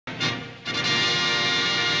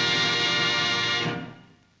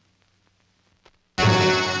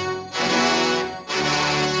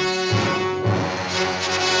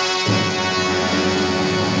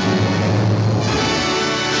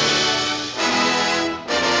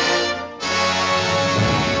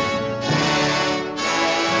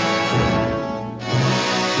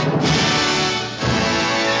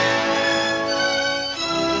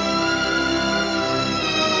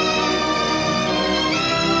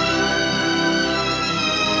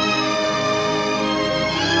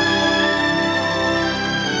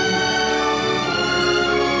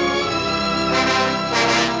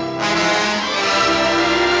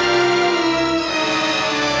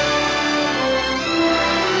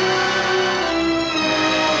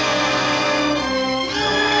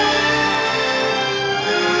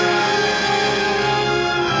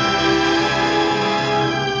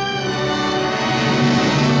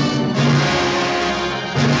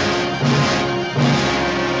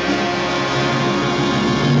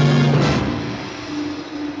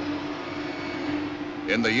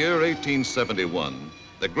In the year 1871,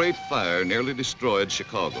 the Great Fire nearly destroyed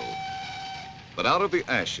Chicago. But out of the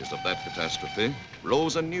ashes of that catastrophe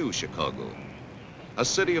rose a new Chicago, a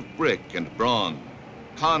city of brick and brawn,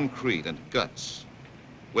 concrete and guts,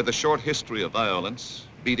 with a short history of violence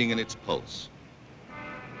beating in its pulse.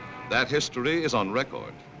 That history is on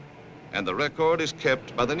record, and the record is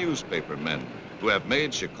kept by the newspaper men who have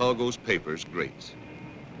made Chicago's papers great.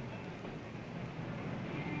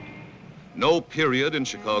 No period in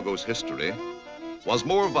Chicago's history was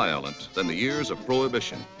more violent than the years of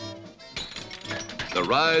Prohibition. The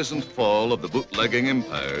rise and fall of the bootlegging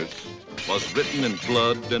empires was written in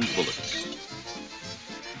blood and bullets.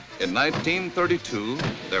 In 1932,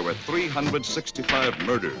 there were 365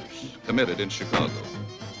 murders committed in Chicago,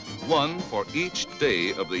 one for each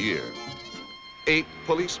day of the year. 8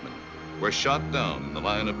 policemen were shot down in the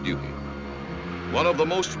line of duty. One of the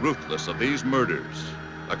most ruthless of these murders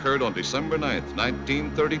occurred on December 9th,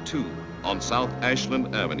 1932, on South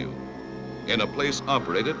Ashland Avenue, in a place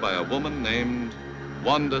operated by a woman named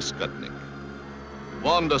Wanda Skutnik.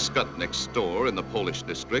 Wanda Skutnik's store in the Polish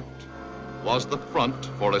district was the front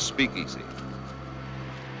for a speakeasy.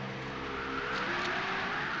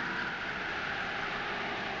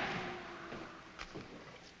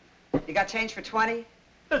 You got change for 20?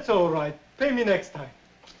 That's all right. Pay me next time.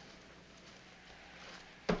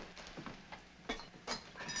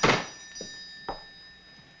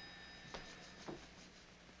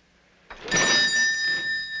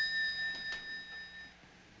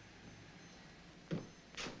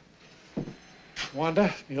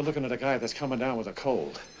 Wanda, you're looking at a guy that's coming down with a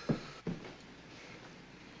cold.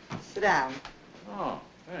 Sit down. Oh,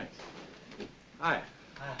 thanks. Hi.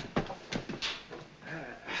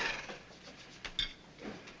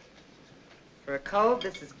 For a cold,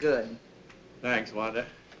 this is good. Thanks, Wanda.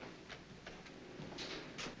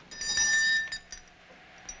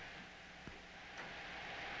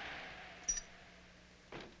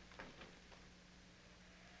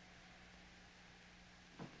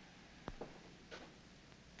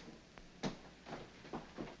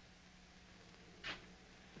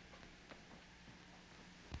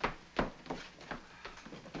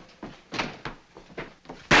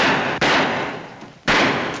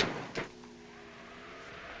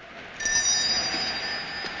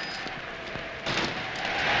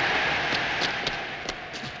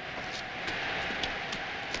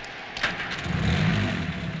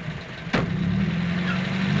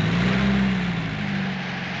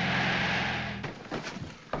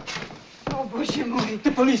 Get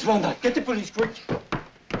the police, Wanda. Get the police, quick.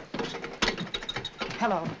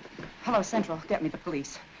 Hello. Hello, Central. Get me the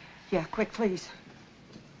police. Yeah, quick, please.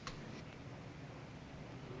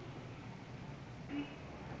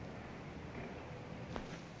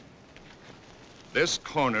 This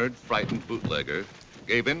cornered, frightened bootlegger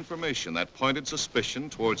gave information that pointed suspicion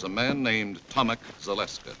towards a man named Tomek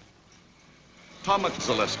Zaleska. Tomek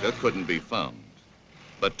Zaleska couldn't be found,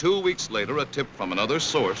 but 2 weeks later, a tip from another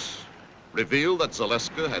source revealed that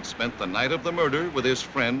Zaleska had spent the night of the murder with his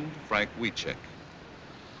friend, Frank Wiecek.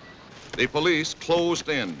 The police closed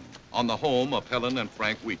in on the home of Helen and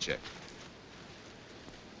Frank Wiecek.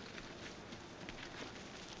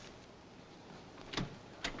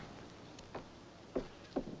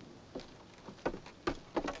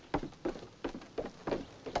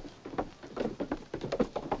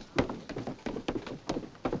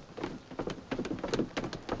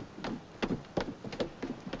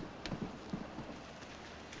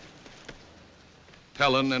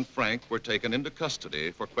 Helen and Frank were taken into custody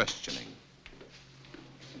for questioning.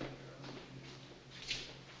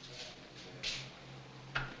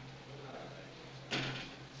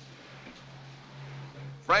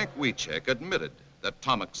 Frank Wiecek admitted that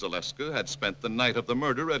Tomek Zaleska had spent the night of the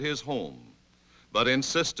murder at his home, but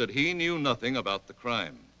insisted he knew nothing about the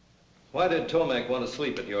crime. Why did Tomek want to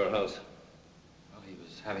sleep at your house? Well, he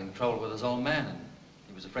was having trouble with his old man, and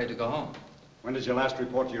he was afraid to go home. When did you last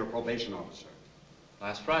report to your probation officer?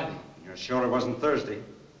 Last Friday. You're sure it wasn't Thursday?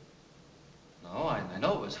 No, I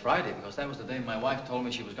know it was Friday because that was the day my wife told me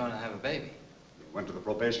she was going to have a baby. You went to the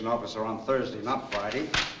probation officer on Thursday, not Friday.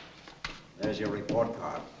 There's your report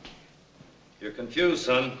card. You're confused,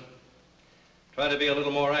 son. Try to be a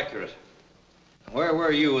little more accurate. Where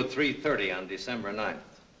were you at 3:30 on December 9th?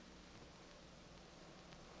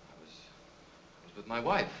 I was with my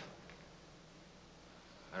wife.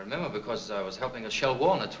 I remember because I was helping her shell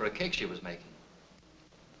walnuts for a cake she was making.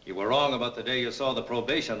 You were wrong about the day you saw the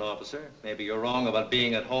probation officer. Maybe you're wrong about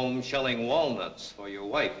being at home shelling walnuts for your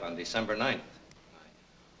wife on December 9th.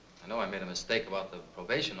 I know I made a mistake about the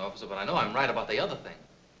probation officer, but I know I'm right about the other thing.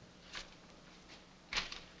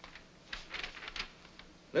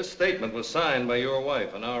 This statement was signed by your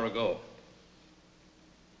wife an hour ago.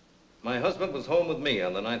 My husband was home with me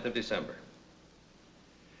on the 9th of December.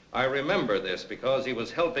 I remember this because he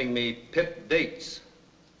was helping me pick dates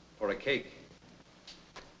for a cake.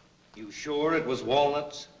 You sure it was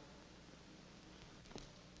walnuts?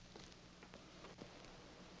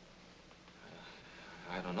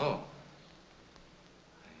 I don't know.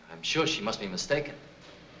 I'm sure she must be mistaken.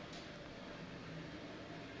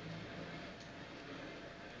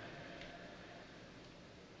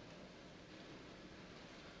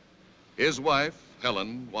 His wife,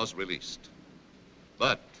 Helen, was released.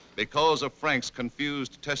 But because of Frank's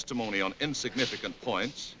confused testimony on insignificant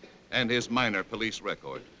points and his minor police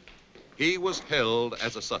record, he was held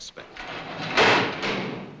as a suspect.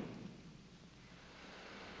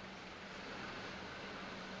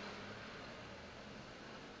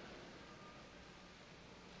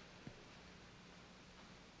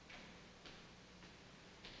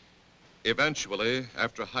 Eventually,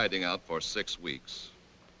 after hiding out for 6 weeks,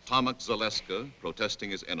 Tomek Zaleska,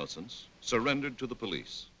 protesting his innocence, surrendered to the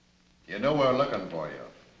police. You knew we were looking for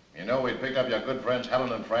you. You know we'd picked up your good friends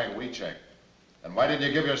Helen and Frank Wiecek. Then why didn't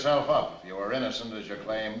you give yourself up if you were innocent as you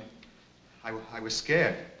claimed? I was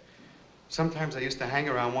scared. Sometimes I used to hang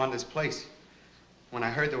around Wanda's place. When I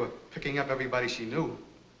heard they were picking up everybody she knew,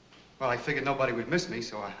 well, I figured nobody would miss me,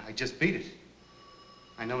 so I just beat it.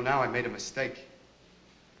 I know now I made a mistake.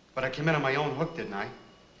 But I came in on my own hook, didn't I?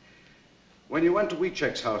 When you went to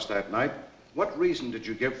Wiecek's house that night, what reason did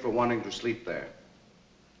you give for wanting to sleep there?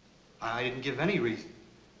 I didn't give any reason.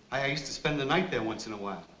 I used to spend the night there once in a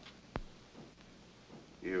while.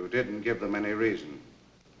 You didn't give them any reason?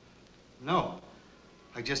 No.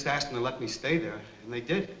 I just asked them to let me stay there, and they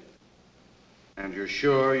did. And you're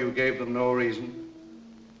sure you gave them no reason?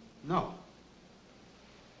 No.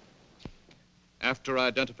 After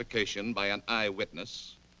identification by an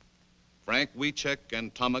eyewitness, Frank Wiecek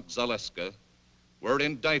and Tomek Zaleska were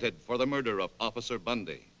indicted for the murder of Officer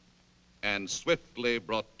Bundy and swiftly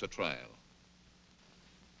brought to trial.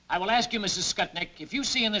 I will ask you, Mrs. Skutnik, if you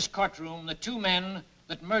see in this courtroom the 2 men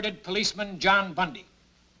that murdered policeman John Bundy.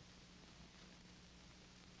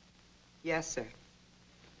 Yes, sir.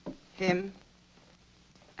 Him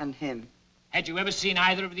and him. Had you ever seen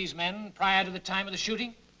either of these men prior to the time of the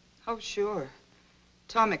shooting? Oh, sure.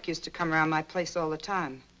 Tomek used to come around my place all the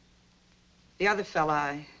time. The other fella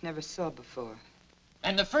I never saw before.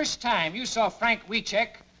 And the first time you saw Frank Wiecek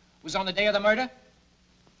was on the day of the murder?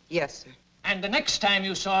 Yes, sir. And the next time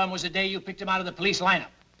you saw him was the day you picked him out of the police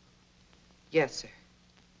lineup? Yes, sir.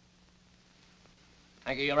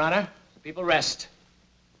 Thank you, Your Honor. The people rest.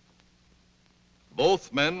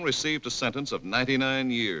 Both men received a sentence of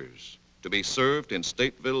 99 years to be served in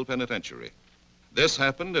Stateville Penitentiary. This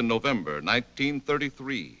happened in November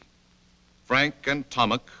 1933. Frank and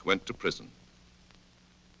Tomek went to prison.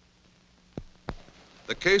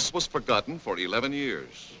 The case was forgotten for 11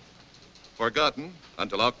 years. Forgotten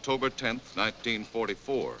until October 10th,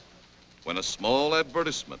 1944, when a small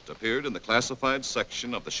advertisement appeared in the classified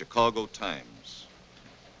section of the Chicago Times.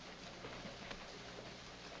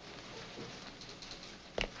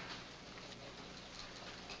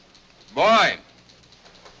 Boy!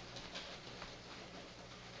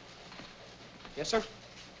 Yes, sir?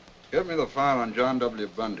 Give me the file on John W.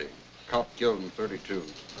 Bundy, cop killed in 32.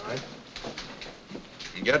 All right.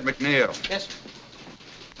 And get McNeil. Yes, sir.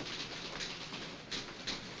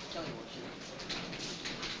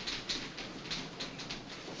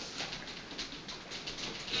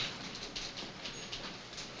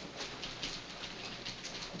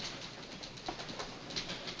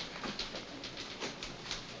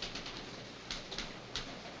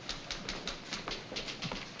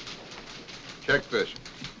 Check this.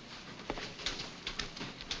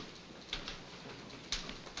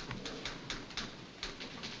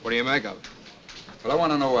 What do you make of it? Well, I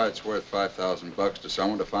want to know why it's worth $5,000 to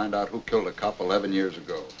someone to find out who killed a cop 11 years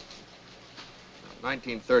ago.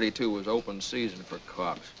 1932 was open season for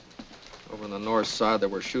cops. Over on the north side, they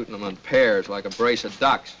were shooting them in pairs like a brace of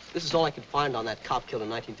ducks. This is all I could find on that cop killed in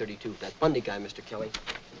 1932. That Bundy guy, Mr. Kelly.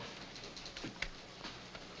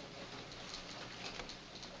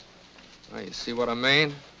 Well, you see what I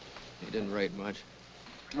mean? He didn't rate much.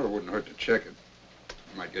 Well, it wouldn't hurt to check it.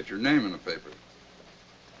 You might get your name in the paper.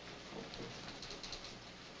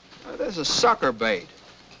 This is sucker bait.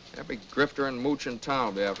 Every grifter and mooch in town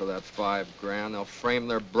will be after that $5 grand. They'll frame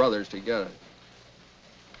their brothers to get it.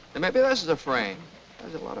 And maybe this is a frame.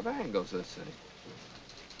 There's a lot of angles to this thing.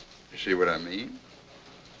 You see what I mean?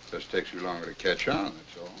 Just takes you longer to catch on,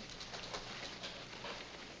 that's all.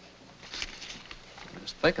 I'm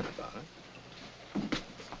just thinking about it.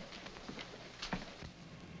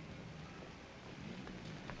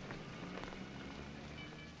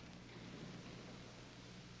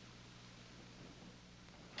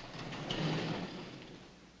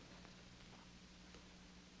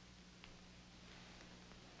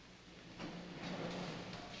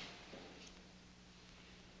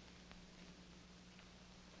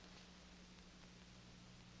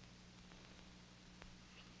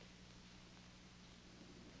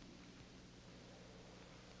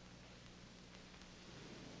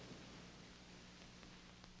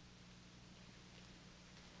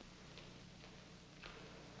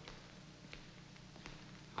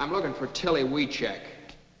 I'm looking for Tilly Weecheck.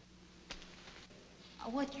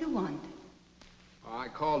 What you want? I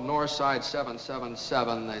called Northside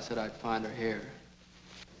 777. They said I'd find her here.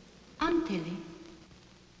 I'm Tilly.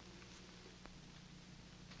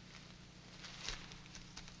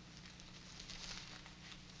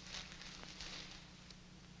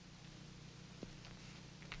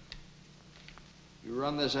 You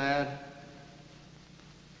run this ad?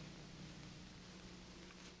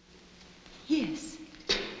 Yes.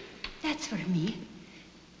 That's for me.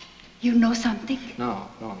 You know something? No.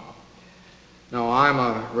 No, I'm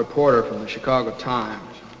a reporter from the Chicago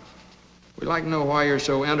Times. We'd like to know why you're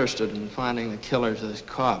so interested in finding the killers of this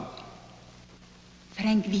Cobb.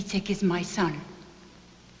 Frank Wiecek is my son.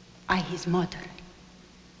 I his mother.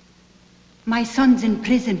 My son's in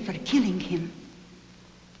prison for killing him.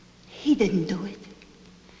 He didn't do it.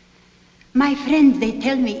 My friends, they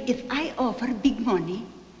tell me if I offer big money,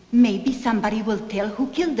 maybe somebody will tell who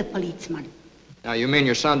killed the policeman. Now, you mean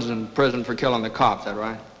your son's in prison for killing the cop, is that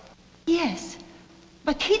right? Yes,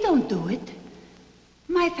 but he don't do it.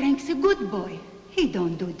 My Frank's a good boy. He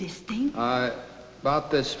don't do this thing. About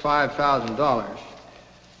this $5,000,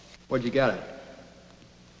 where'd you get it?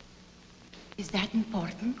 Is that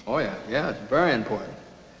important? Oh, yeah, it's very important.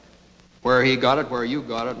 Where he got it, where you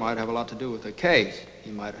got it, might have a lot to do with the case. He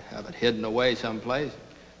might have it hidden away someplace.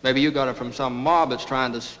 Maybe you got it from some mob that's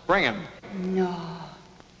trying to spring him.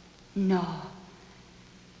 No.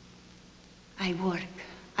 I work.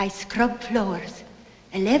 I scrub floors.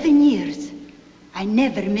 11 years. I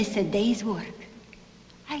never miss a day's work.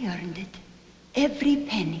 I earned it. Every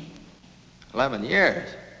penny. 11 years?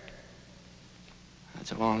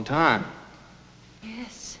 That's a long time.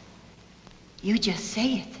 Yes. You just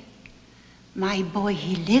say it. My boy,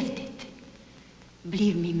 he lived it.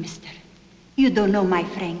 Believe me, mister. You don't know my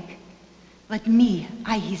Frank. But me,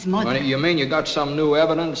 I his mother. You mean you got some new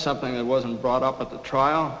evidence, something that wasn't brought up at the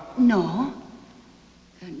trial? No.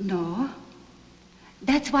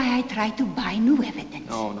 That's why I try to buy new evidence.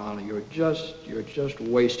 No, you're just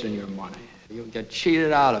wasting your money. You'll get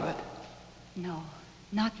cheated out of it. No,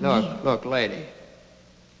 not me. Look, lady.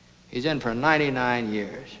 He's in for 99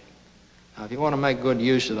 years. Now, if you want to make good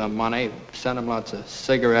use of the money, send him lots of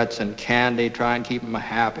cigarettes and candy. Try and keep him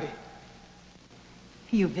happy.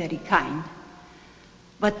 You're very kind.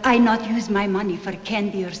 But I not use my money for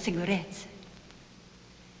candy or cigarettes.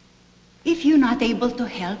 If you're not able to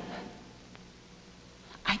help,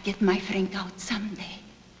 I get my Frank out someday.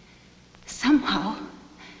 Somehow,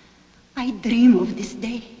 I dream of this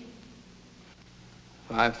day.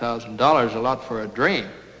 $5,000 a lot for a dream.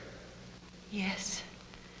 Yes.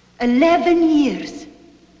 11 years.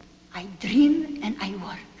 I dream and I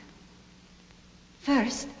work.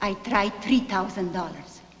 First, I tried $3,000.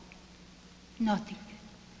 Nothing.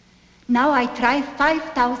 Now I try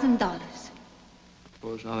 $5,000.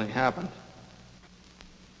 Suppose nothing happened.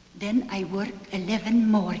 Then I work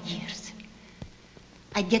 11 more years.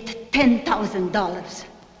 I get $10,000.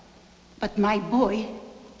 But my boy,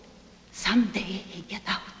 someday he get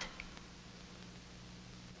out.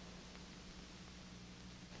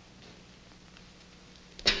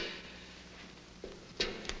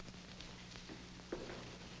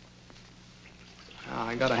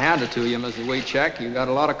 I gotta hand it to you, Mrs. Weecheck. You got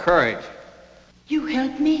a lot of courage. You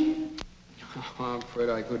help me? Oh, I'm afraid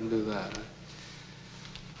I couldn't do that.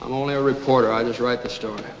 I'm only a reporter. I just write the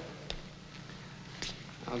story.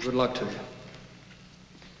 Now, good luck to you.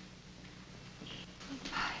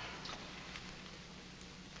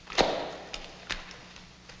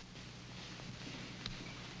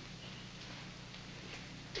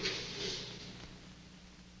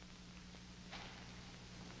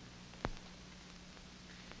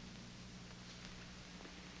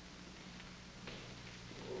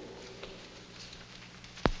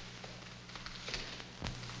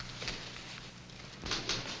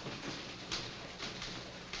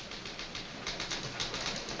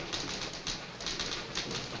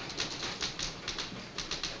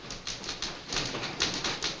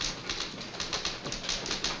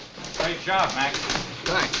 Great job, Mac.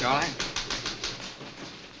 Thanks, Charlie.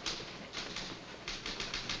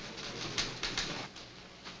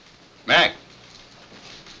 Mac.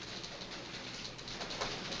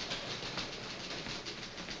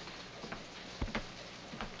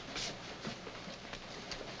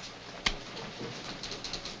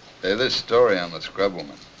 Hey, this story on the scrub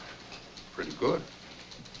woman, pretty good.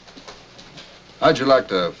 How'd you like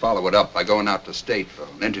to follow it up by going out to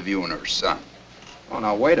Stateville and interviewing her son? Oh,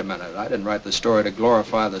 now, wait a minute. I didn't write the story to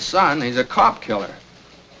glorify the son. He's a cop killer.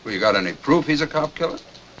 Well, you got any proof he's a cop killer?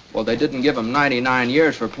 Well, they didn't give him 99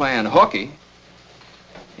 years for playing hooky.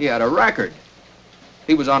 He had a record.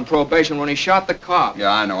 He was on probation when he shot the cop.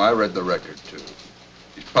 Yeah, I know. I read the record, too.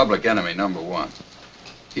 He's public enemy #1.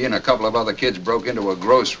 He and a couple of other kids broke into a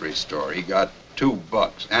grocery store. He got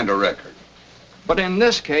 $2 and a record. But in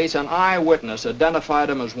this case, an eyewitness identified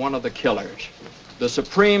him as one of the killers. The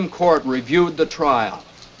Supreme Court reviewed the trial.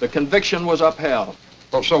 The conviction was upheld.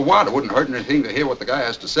 Well, so what? It wouldn't hurt anything to hear what the guy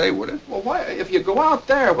has to say, would it? Well, why, if you go out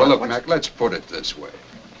there... Well, look, Mac, let's put it this way.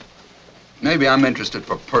 Maybe I'm interested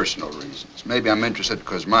for personal reasons. Maybe I'm interested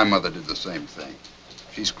because my mother did the same thing.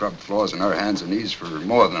 She scrubbed floors on her hands and knees for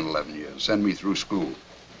more than 11 years, sent me through school.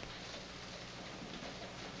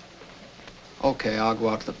 Okay, I'll go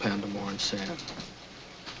out to the pen tomorrow and see him.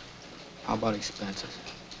 How about expenses?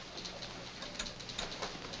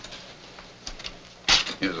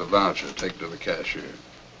 Here's a voucher. Take to the cashier.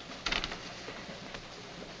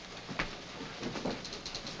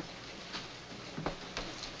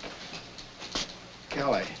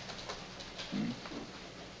 Kelly.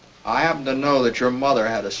 I happen to know that your mother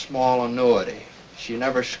had a small annuity. She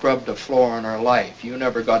never scrubbed a floor in her life. You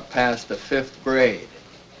never got past the 5th grade.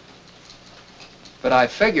 But I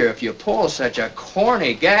figure if you pull such a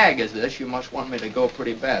corny gag as this, you must want me to go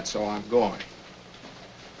pretty bad, so I'm going.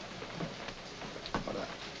 But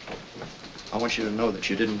I want you to know that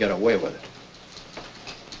you didn't get away with it.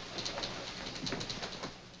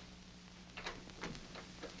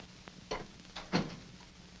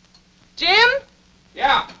 Jim?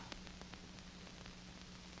 Yeah?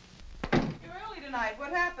 You're early tonight.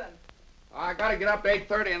 What happened? I gotta get up at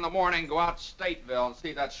 8:30 in the morning, go out to Stateville and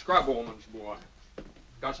see that scrub woman's boy.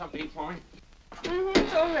 Got something to eat for me? Mm-hmm,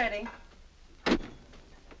 it's all ready.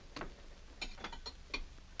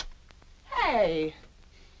 Hey.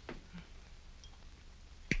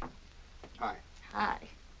 Hi. Hi.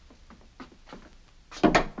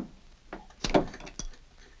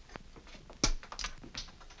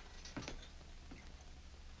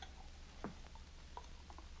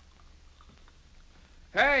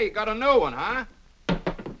 Hey, got a new one, huh?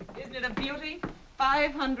 Isn't it a beauty?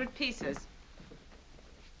 500 pieces.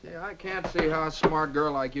 Yeah, I can't see how a smart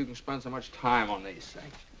girl like you can spend so much time on these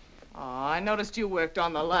things. Oh, I noticed you worked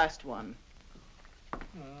on the last one.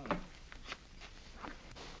 You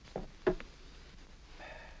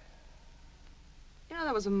know,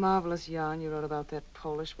 that was a marvelous yarn you wrote about that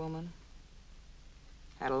Polish woman.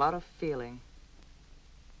 Had a lot of feeling.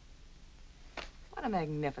 What a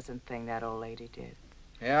magnificent thing that old lady did.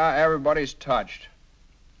 Yeah, everybody's touched.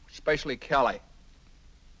 Especially Kelly.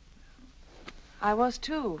 I was,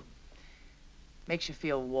 too. Makes you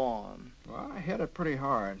feel warm. Well, I hit it pretty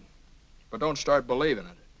hard. But don't start believing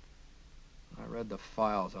it. I read the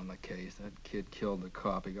files on the case. That kid killed the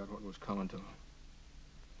cop. He got what was coming to him.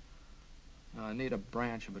 Now, I need a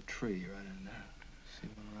branch of a tree right in there. See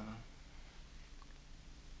one around?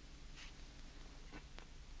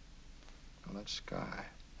 Oh, that sky.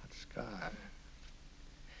 That sky.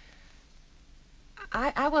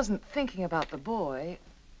 I wasn't thinking about the boy.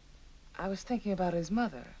 I was thinking about his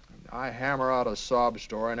mother. I hammer out a sob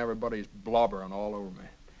story and everybody's blubbering all over me.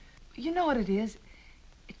 You know what it is?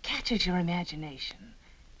 It catches your imagination.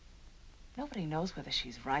 Nobody knows whether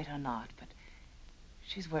she's right or not, but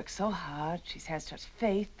she's worked so hard, she's had such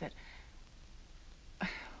faith that,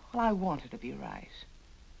 well, I want her to be right.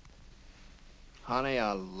 Honey,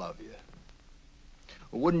 I love you.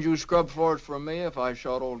 Well, wouldn't you scrub floors for me if I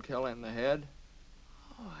shot old Kelly in the head?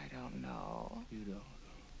 Oh, I don't know. You don't.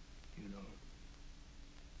 You don't.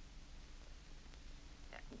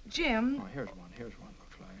 Jim. Oh, here's one. Here's one.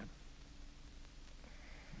 Looks like it.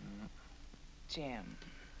 Jim.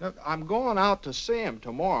 Look, I'm going out to see him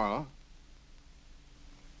tomorrow.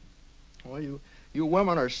 Well, you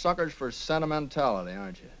women are suckers for sentimentality,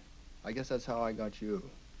 aren't you? I guess that's how I got you.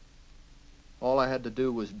 All I had to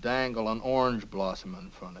do was dangle an orange blossom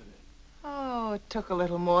in front of you. Oh, it took a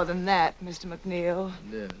little more than that, Mr. McNeil.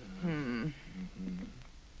 It did. Hmm. Mm-hmm.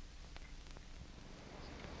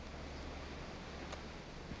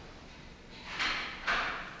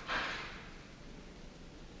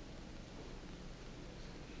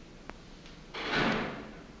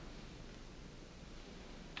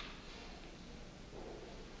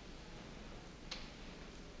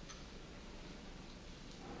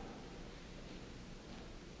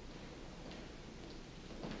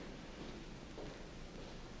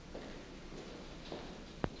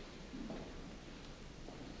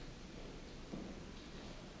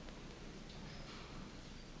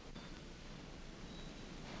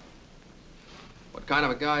 What kind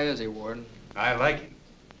of a guy is he, Warden? I like him.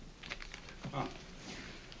 Oh.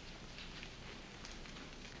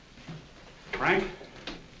 Frank,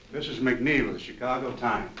 this is McNeil of the Chicago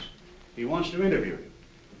Times. He wants to interview you.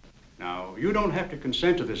 Now, you don't have to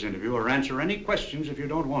consent to this interview or answer any questions if you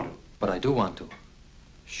don't want to. But I do want to.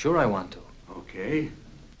 Sure I want to. Okay.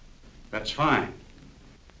 That's fine.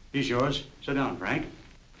 He's yours. Sit down, Frank.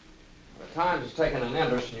 The Times has taken an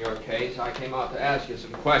interest in your case. I came out to ask you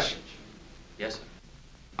some questions. Yes, sir.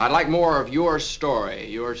 I'd like more of your story,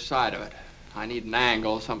 your side of it. I need an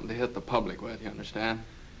angle, something to hit the public with, you understand?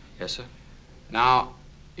 Yes, sir. Now,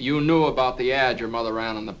 you knew about the ad your mother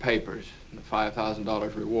ran in the papers, and the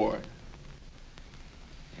 $5,000 reward.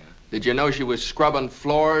 Yeah. Did you know she was scrubbing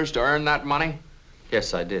floors to earn that money?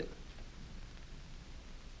 Yes, I did.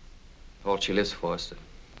 All she lives for is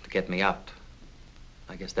to get me out.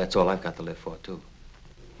 I guess that's all I've got to live for, too.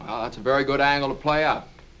 Well, that's a very good angle to play up.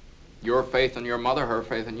 Your faith in your mother, her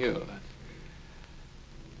faith in you.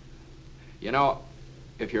 You know,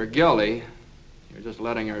 if you're guilty, you're just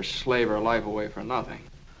letting her slave her life away for nothing.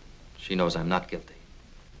 She knows I'm not guilty.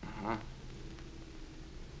 Uh-huh.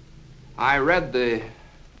 I read the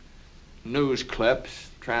news clips,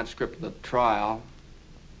 transcript of the trial.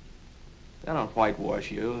 They don't whitewash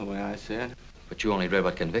you, the way I see it. But you only read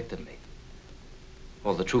what convicted me.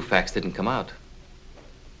 All the true facts didn't come out.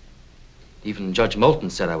 Even Judge Moulton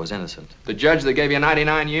said I was innocent. The judge that gave you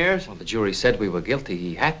 99 years? Well, the jury said we were guilty.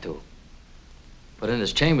 He had to. But in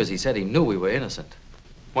his chambers, he said he knew we were innocent.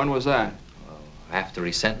 When was that? After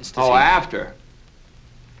he sentenced us. Oh, after?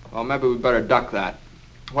 Well, maybe we better duck that.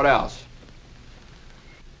 What else?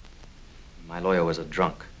 My lawyer was a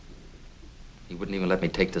drunk. He wouldn't even let me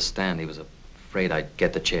take the stand. He was afraid I'd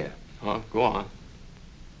get the chair. Oh, go on.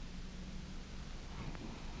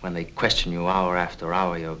 When they question you hour after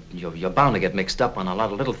hour, you're bound to get mixed up on a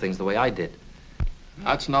lot of little things the way I did.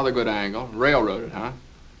 That's another good angle. Railroaded, huh?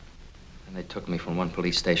 And they took me from one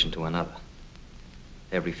police station to another.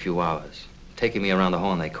 Every few hours. Taking me around the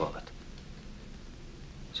horn, they call it.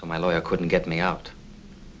 So my lawyer couldn't get me out.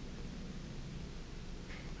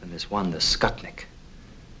 And this one, the Skutnik.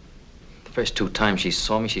 The first 2 times she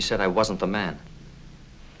saw me, she said I wasn't the man.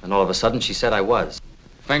 And all of a sudden, she said I was.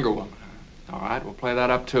 Finger woman. All right, we'll play that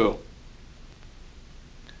up, too.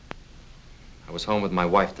 I was home with my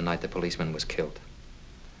wife the night the policeman was killed.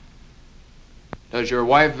 Does your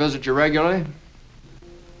wife visit you regularly?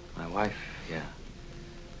 My wife, yeah.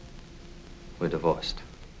 We're divorced.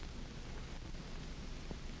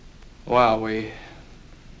 Well, we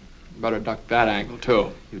better duck that angle,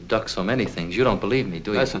 too. You duck so many things. You don't believe me,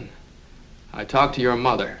 do you? Listen, I talked to your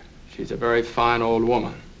mother. She's a very fine old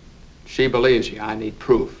woman. She believes you. I need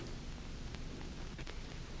proof.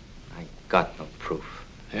 I got no proof.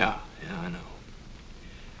 Yeah, I know.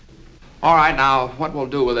 All right, now, what we'll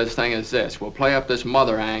do with this thing is this. We'll play up this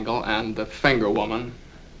mother angle and the finger woman,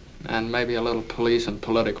 and maybe a little police and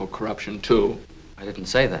political corruption, too. I didn't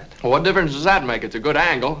say that. Well, what difference does that make? It's a good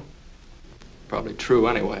angle. Probably true,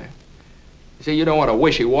 anyway. You see, you don't want a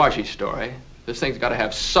wishy-washy story. This thing's got to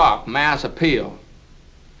have sock, mass appeal.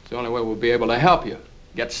 It's the only way we'll be able to help you.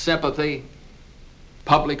 Get sympathy,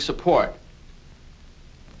 public support.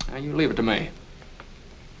 Now, you leave it to me.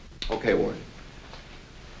 Okay, Ward.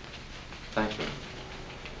 Thanks, man.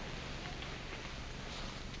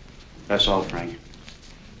 That's all, Frank.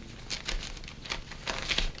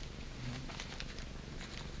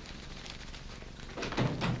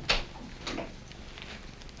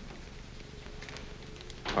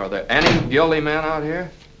 Are there any guilty men out here?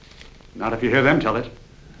 Not if you hear them tell it.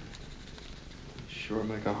 Sure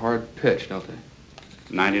make a hard pitch, don't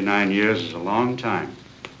they? 99 years is a long time.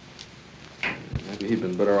 Maybe he'd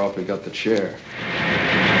been better off if he got the chair.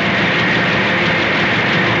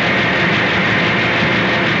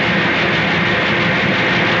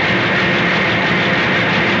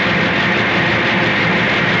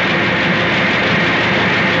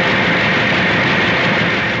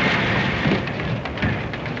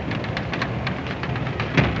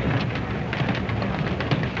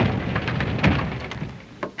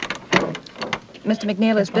 Mr.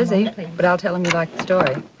 McNeil is busy, but I'll tell him you like the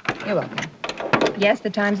story. You're welcome. Yes, the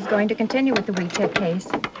Times is going to continue with the WeCheck case.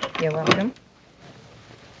 You're welcome.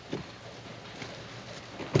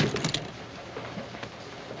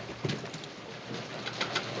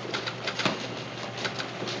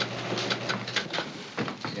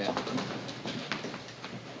 Yeah.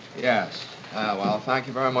 Yes. Well, thank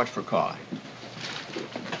you very much for calling.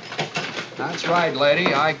 That's right,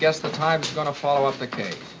 lady. I guess the Times is going to follow up the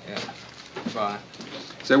case. Yeah. Goodbye.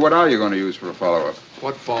 Say, what are you going to use for a follow-up?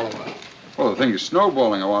 What follow-up? Well, the thing is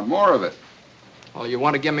snowballing. I want more of it. Well, you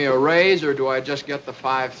want to give me a raise, or do I just get the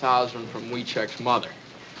 $5,000 from WeCheck's mother?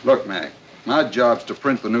 Look, Mac, my job's to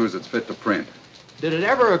print the news that's fit to print. Did it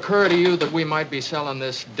ever occur to you that we might be selling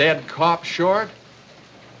this dead cop short?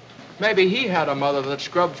 Maybe he had a mother that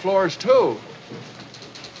scrubbed floors, too.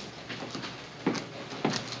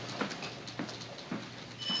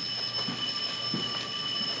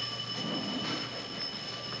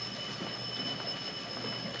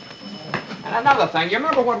 And another thing, you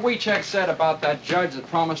remember what Wiechek said about that judge that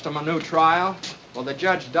promised him a new trial? Well, the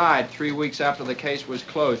judge died 3 weeks after the case was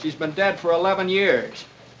closed. He's been dead for 11 years.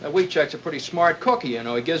 That Wiechek's a pretty smart cookie, you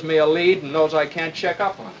know. He gives me a lead and knows I can't check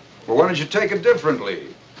up on it. Well, why don't you take a different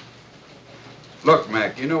lead? Look,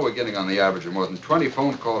 Mac, you know we're getting on the average of more than 20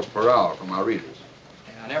 phone calls per hour from our readers.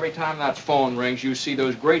 And every time that phone rings, you see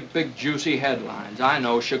those great big juicy headlines. I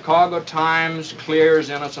know, Chicago Times clears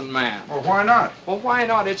innocent man. Well, why not? Well, why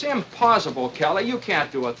not? It's impossible, Kelly. You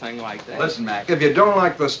can't do a thing like that. Listen, Mac, if you don't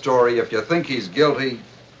like the story, if you think he's guilty,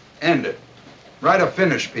 end it. Write a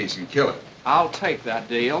finish piece and kill it. I'll take that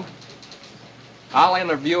deal. I'll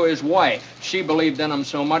interview his wife. She believed in him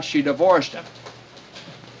so much she divorced him.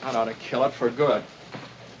 That ought to kill it for good.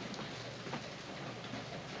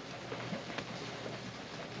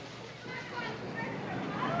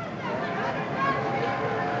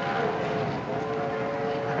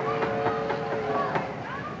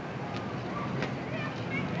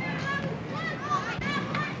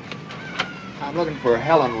 I'm looking for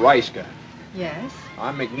Helen Reiska. Yes?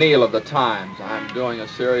 I'm McNeil of the Times. I'm doing a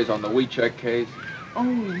series on the Wiechek case.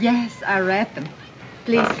 Oh, yes, I read them.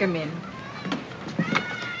 Please come in.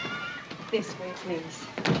 This way, please.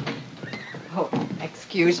 Oh,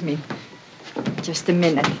 excuse me. Just a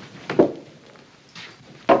minute.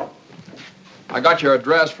 I got your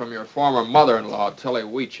address from your former mother-in-law, Tilly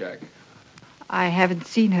Wiechek. I haven't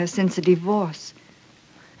seen her since the divorce.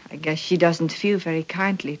 I guess she doesn't feel very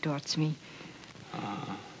kindly towards me.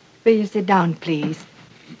 Will you sit down, please?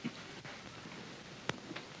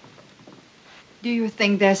 Do you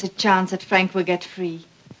think there's a chance that Frank will get free?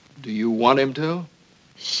 Do you want him to?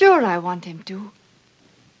 Sure, I want him to.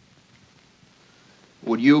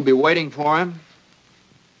 Would you be waiting for him?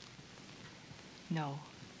 No.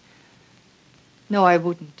 No, I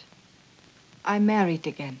wouldn't. I'm married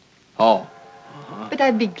again. Oh. But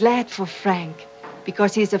I'd be glad for Frank,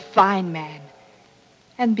 because he's a fine man.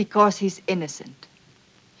 And because he's innocent.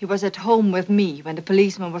 He was at home with me when the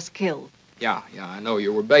policeman was killed. Yeah, I know.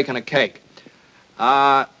 You were baking a cake.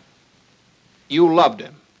 You loved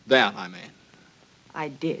him. Then, I mean. I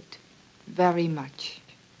did. Very much.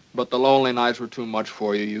 But the lonely nights were too much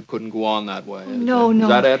for you. You couldn't go on that way. No. Is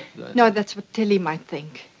that it? No, that's what Tilly might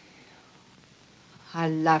think. I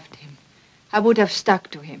loved him. I would have stuck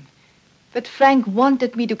to him. But Frank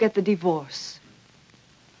wanted me to get the divorce.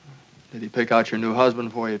 Did he pick out your new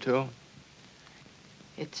husband for you, too?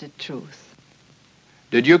 It's the truth.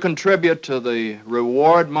 Did you contribute to the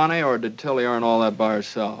reward money, or did Tilly earn all that by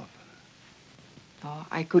herself? Oh,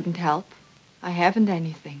 I couldn't help. I haven't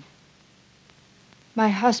anything. My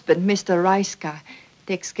husband, Mr. Reiska,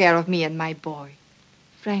 takes care of me and my boy.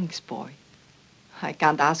 Frank's boy. I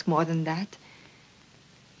can't ask more than that.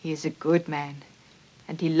 He is a good man.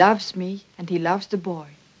 And he loves me, and he loves the boy.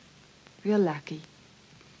 We're lucky.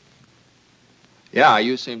 Yeah,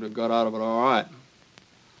 you seem to have got out of it all right.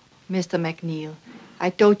 Mr. McNeil, I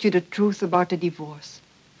told you the truth about the divorce.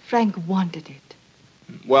 Frank wanted it.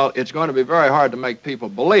 Well, it's going to be very hard to make people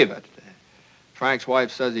believe it. Frank's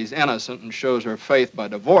wife says he's innocent and shows her faith by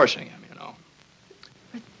divorcing him, you know.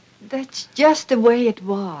 But that's just the way it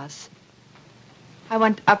was. I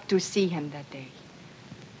went up to see him that day,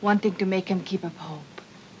 wanting to make him keep up hope,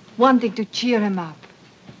 wanting to cheer him up.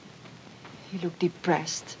 He looked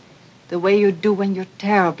depressed, the way you do when you're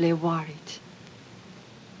terribly worried.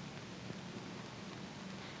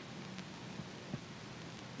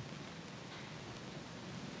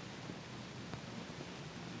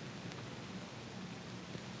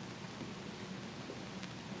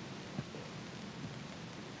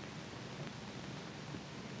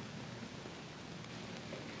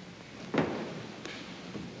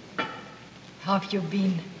 How have you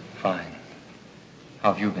been? Fine.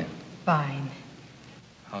 How have you been? Fine.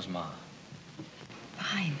 How's Ma?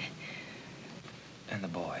 Fine. And the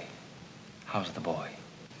boy? How's the boy?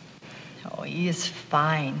 Oh, he is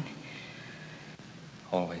fine.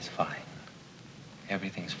 Always fine.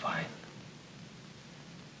 Everything's fine.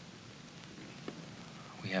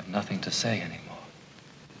 We have nothing to say anymore.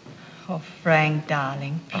 Oh, Frank,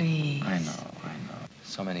 darling, please. I know.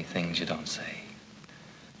 So many things you don't say.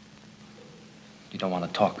 You don't want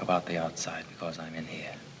to talk about the outside because I'm in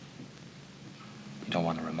here. You don't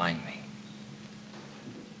want to remind me.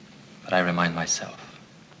 But I remind myself.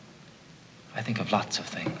 I think of lots of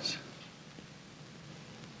things.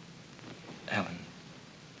 Ellen,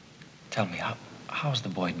 tell me, how's the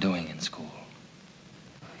boy doing in school?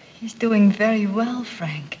 He's doing very well,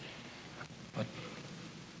 Frank.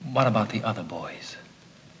 What about the other boys?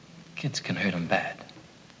 Kids can hurt him bad.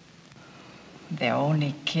 They're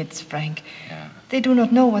only kids, Frank. Yeah. They do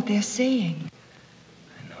not know what they're saying.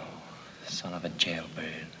 Son of a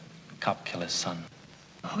jailbird. Cop killer's son.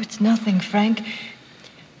 Oh, it's nothing, Frank.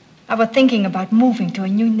 I was thinking about moving to a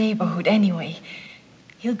new neighborhood anyway.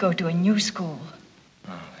 He'll go to a new school.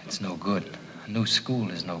 Oh, it's no good. A new school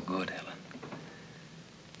is no good, Helen.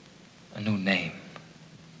 A new name.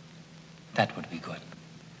 That would be good.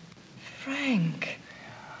 Frank.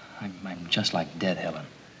 I'm just like dead, Helen.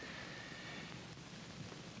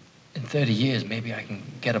 In 30 years, maybe I can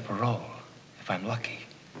get a parole, if I'm lucky.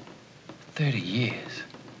 30 years.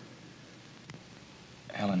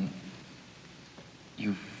 Helen,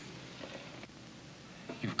 you've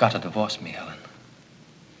got to divorce me, Helen.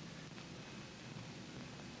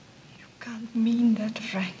 You can't mean that,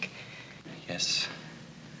 Frank. Yes.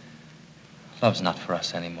 Love's not for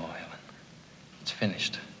us anymore, Helen. It's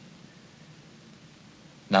finished.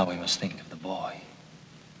 Now we must think of the boy.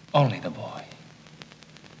 Only the boy.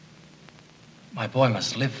 My boy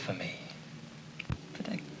must live for me. But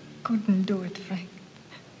I couldn't do it, Frank.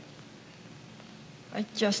 I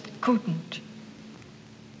just couldn't.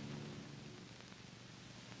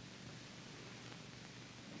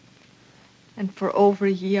 And for over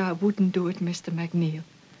a year, I wouldn't do it, Mr. McNeil.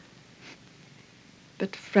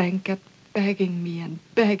 But Frank kept begging me and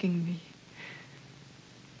begging me.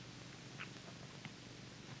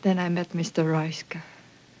 Then I met Mr. Reiska.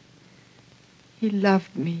 He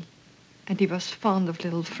loved me, and he was fond of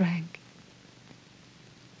little Frank.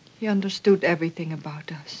 He understood everything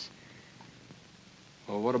about us.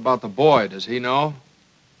 Well, what about the boy? Does he know?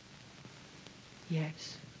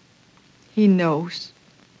 Yes, he knows.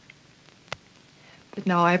 But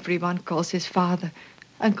now everyone calls his father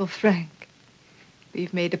Uncle Frank.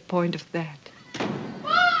 We've made a point of that. Look,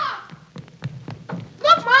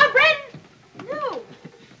 Mom, Brandon! No!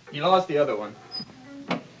 You lost the other one.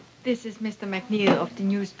 This is Mr. McNeil of the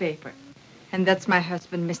newspaper. And that's my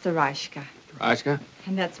husband, Mr. Reiska. Reiska?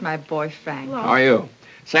 And that's my boy, Frank. How are you?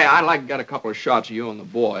 Say, I'd like to get a couple of shots of you and the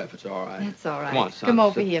boy, if it's all right. That's all right. Come on, son. Come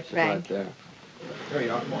over Sit- here, sit right Frank. there. There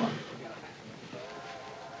you are. Come on.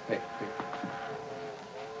 Hey.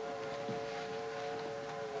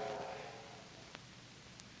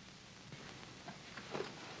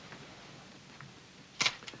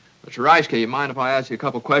 Mr. Reiska, you mind if I ask you a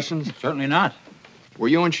couple questions? Certainly not. Were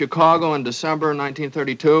you in Chicago in December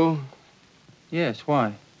 1932? Yes,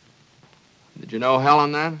 why? Did you know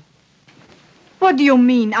Helen then? What do you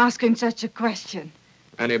mean, asking such a question?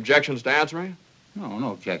 Any objections to answering? No,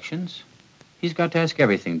 no objections. He's got to ask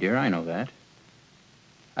everything, dear. I know that.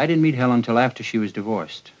 I didn't meet Helen until after she was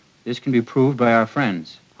divorced. This can be proved by our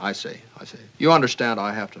friends. I see. You understand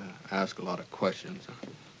I have to ask a lot of questions.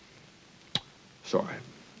 Sorry.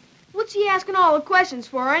 What's he asking all the questions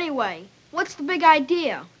for anyway? What's the big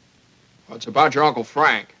idea? Well, it's about your Uncle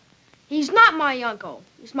Frank. He's not my uncle.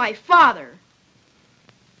 He's my father.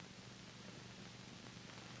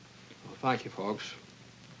 Well, thank you, folks.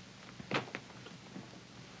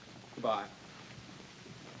 Goodbye.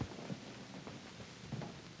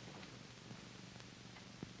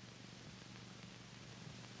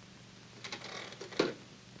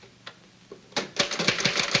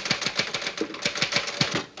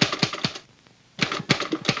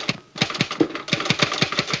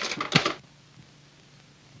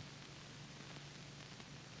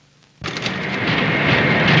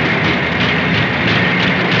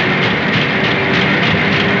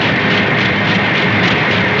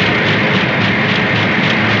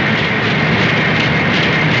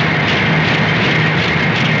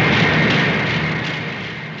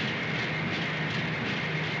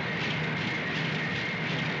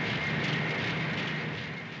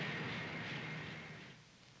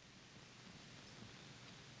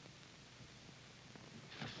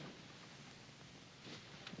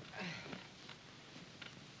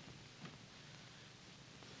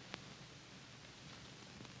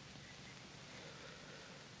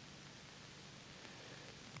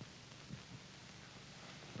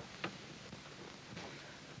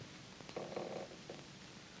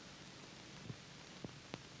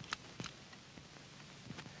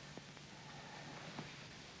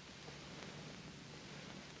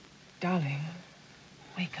 Darling,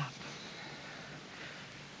 wake up.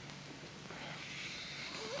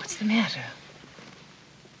 What's the matter?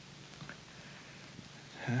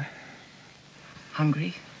 Huh?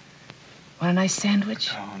 Hungry? Want a nice sandwich?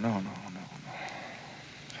 No.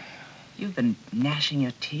 You've been gnashing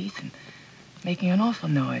your teeth and making an awful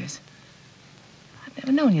noise. I've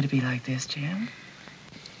never known you to be like this, Jim.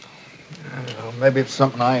 I don't know. Maybe it's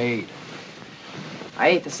something I ate. I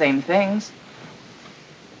ate the same things.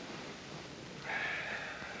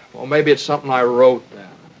 Well, maybe it's something I wrote down.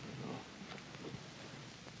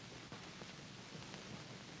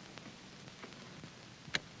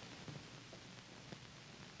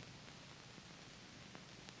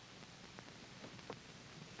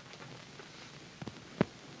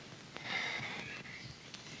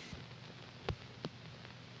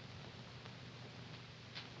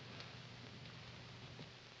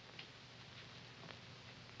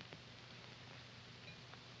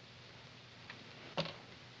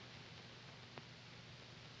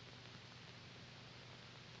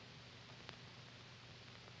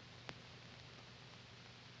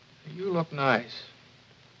 You look nice.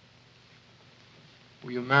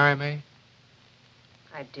 Will you marry me?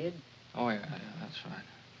 I did. Oh, yeah, that's right.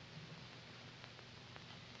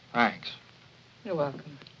 Thanks. You're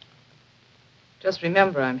welcome. Just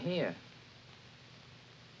remember I'm here.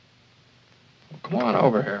 Well, come on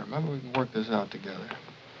over here. Maybe we can work this out together.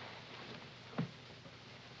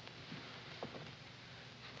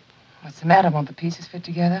 What's the matter? Won't the pieces fit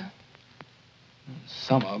together?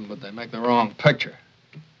 Some of them, but they make the wrong picture.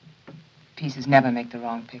 Pieces never make the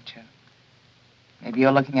wrong picture. Maybe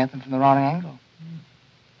you're looking at them from the wrong angle.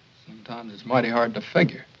 Sometimes it's mighty hard to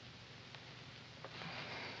figure.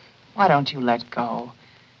 Why don't you let go?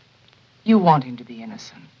 You want him to be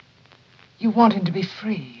innocent. You want him to be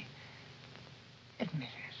free. Admit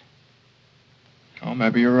it. Oh,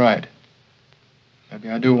 maybe you're right. Maybe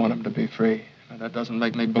I do want him to be free. But that doesn't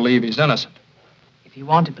make me believe he's innocent. If you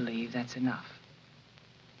want to believe, that's enough.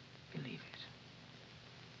 Believe it.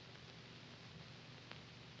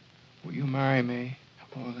 Will you marry me?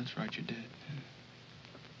 Oh, that's right, you did.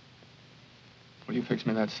 Will you fix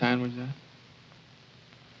me that sandwich then?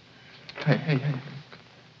 Hey.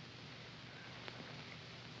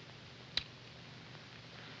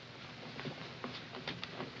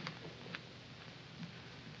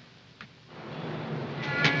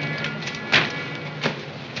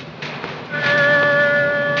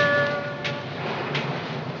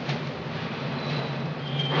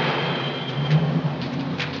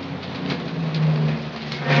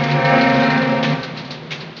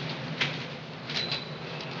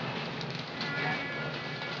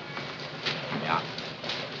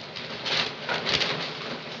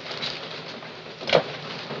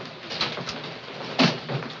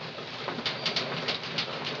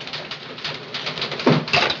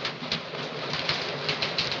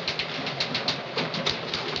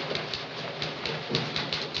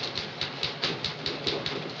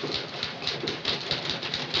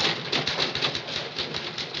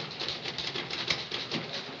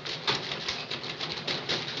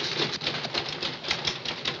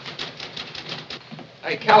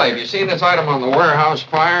 Hey, Kelly, have you seen this item on the warehouse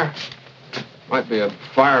fire? Might be a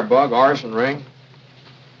firebug, arson ring.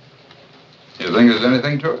 You think there's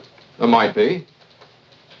anything to it? There might be.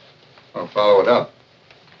 I'll follow it up.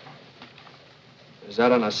 Is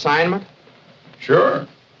that an assignment? Sure.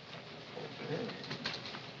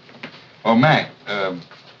 Oh, Mac,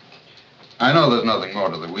 I know there's nothing more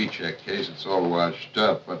to the WeCheck case. It's all washed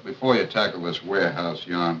up. But before you tackle this warehouse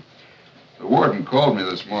yarn, the warden called me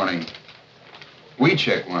this morning.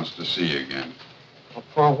 WeCheck wants to see you again. Well,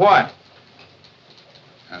 for what?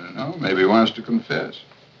 I don't know. Maybe he wants to confess.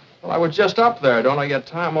 Well, I was just up there. Don't I get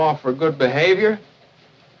time off for good behavior?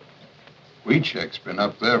 WeCheck's been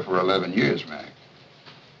up there for 11 years, Mac.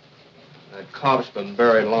 That Cobb's been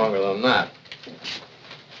buried longer than that.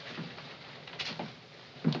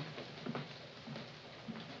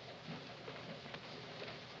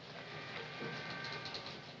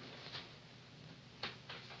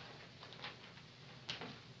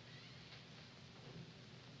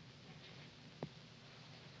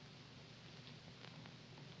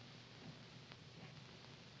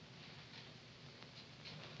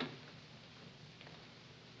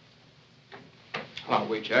 Hello,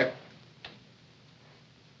 WeCheck.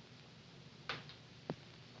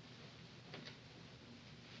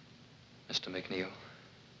 Mr. McNeil,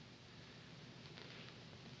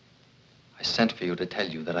 I sent for you to tell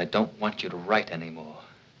you that I don't want you to write anymore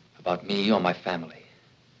about me or my family.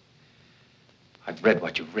 I've read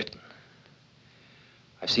what you've written.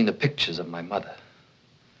 I've seen the pictures of my mother,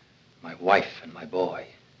 my wife, and my boy.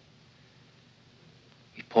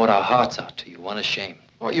 We poured our hearts out to you, unashamed.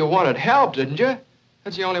 Well, you wanted help, didn't you?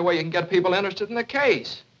 That's the only way you can get people interested in the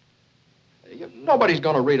case. Nobody's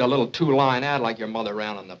going to read a little two-line ad like your mother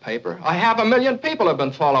ran in the paper. 500,000 people have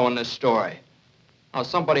been following this story. Now,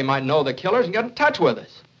 somebody might know the killers and get in touch with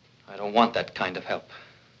us. I don't want that kind of help.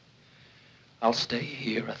 I'll stay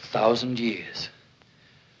here 1,000 years.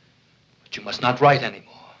 But you must not write anymore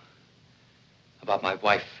about my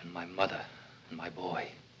wife and my mother and my boy.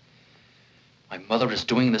 My mother is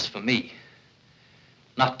doing this for me,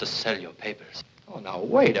 not to sell your papers. Oh, now,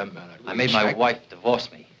 wait a minute. I made my wife divorce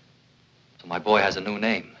me, so my boy has a new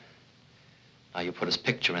name. Now you put his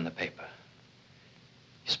picture in the paper.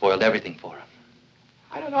 You spoiled everything for him.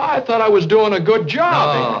 I don't know. I thought I was doing a good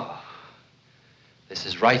job. No. This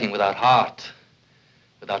is writing without heart,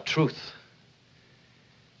 without truth.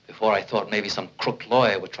 Before I thought maybe some crook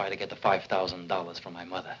lawyer would try to get the $5,000 from my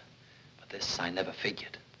mother. But this I never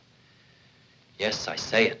figured. Yes, I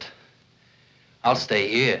say it. I'll stay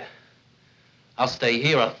here. I'll stay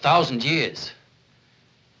here 1,000 years.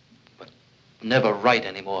 But never write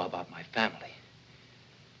anymore about my family.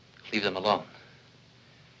 Leave them alone.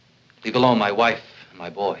 Leave alone my wife and my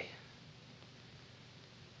boy.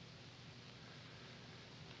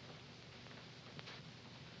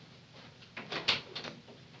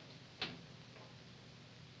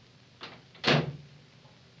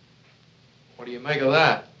 What do you make of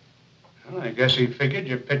that? Well, I guess he figured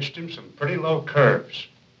you pitched him some pretty low curves.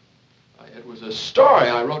 It was a story.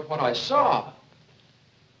 I wrote what I saw.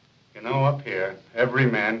 You know, up here, every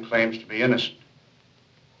man claims to be innocent.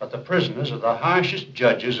 But the prisoners are the harshest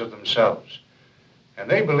judges of themselves. And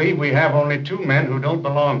they believe we have only two men who don't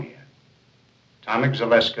belong here. Tomek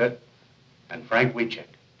Zaleska and Frank Wiecek.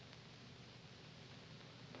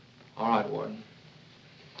 All right, Warden.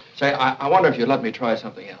 Say, I wonder if you'd let me try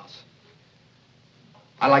something else.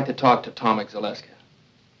 I'd like to talk to Tomek Zaleska.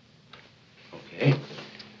 Okay.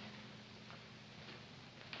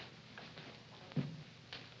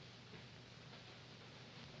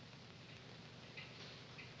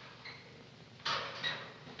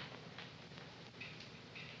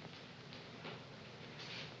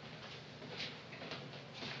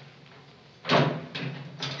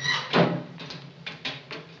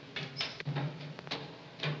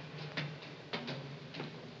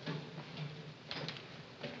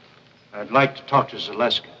 I'd like to talk to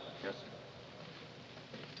Zaleska. Yes, sir.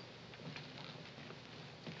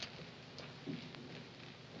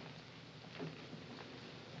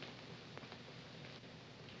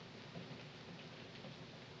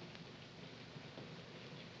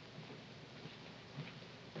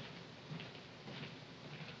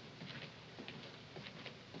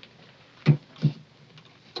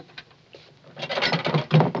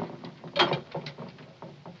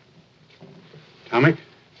 Tomek,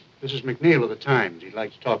 this is McNeil of the Times. He'd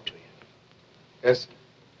like to talk to you. Yes, sir.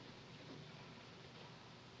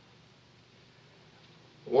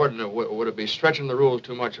 Warden, would it be stretching the rules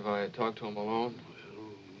too much if I talked to him alone?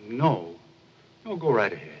 No. No, go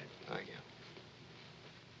right ahead. Thank you.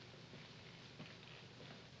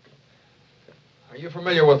 Are you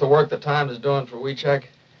familiar with the work the Times is doing for Wiecek?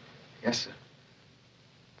 Yes, sir.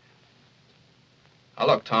 Now,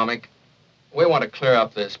 look, Tomek, we want to clear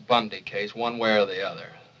up this Bundy case one way or the other.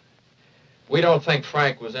 We don't think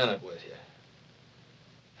Frank was in it with you.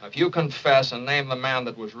 Now, if you confess and name the man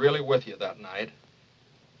that was really with you that night,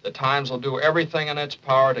 the Times will do everything in its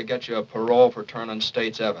power to get you a parole for turning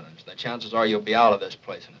state's evidence. The chances are you'll be out of this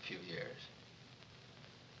place in a few years.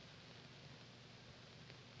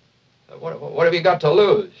 What have you got to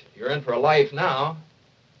lose? You're in for a life now.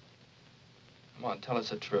 Come on, tell us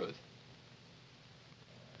the truth.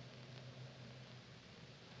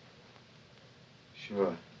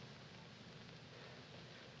 Sure.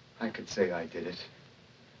 I could say I did it.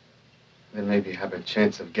 Then maybe have a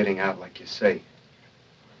chance of getting out like you say.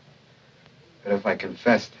 But if I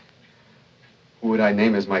confessed, who would I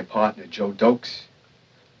name as my partner? Joe Dokes?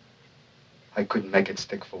 I couldn't make it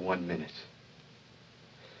stick for 1 minute.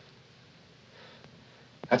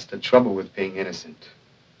 That's the trouble with being innocent.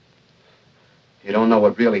 You don't know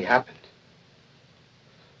what really happened.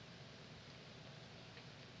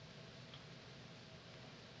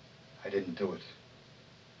 I didn't do it.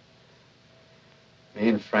 Me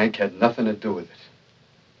and Frank had nothing to do with it.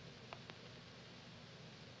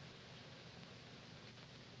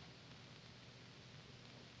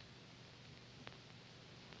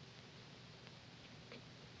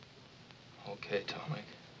 Okay, Tomek.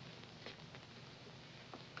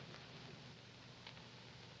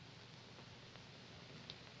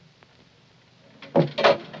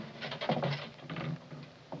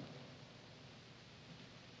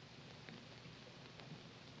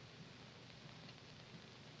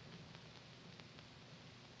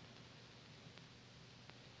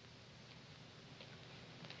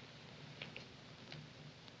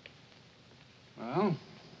 Well?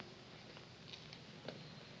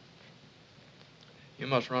 You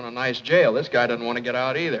must run a nice jail. This guy doesn't want to get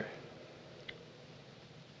out either.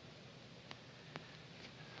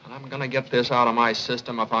 I'm going to get this out of my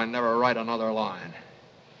system if I never write another line.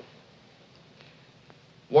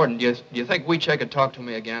 Warden, do you think Weechek could talk to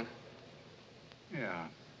me again? Yeah,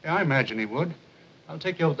 I imagine he would. I'll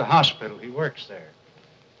take you over to the hospital. He works there.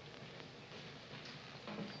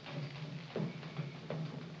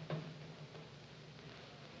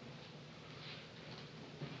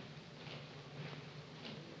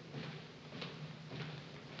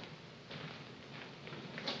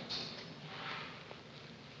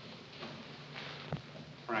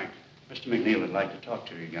 Frank, Mr. McNeil would like to talk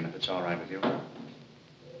to you again, if it's all right with you.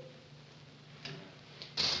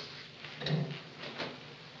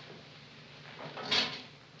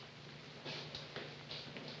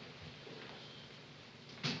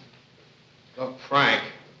 Look, Frank,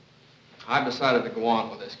 I've decided to go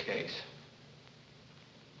on with this case.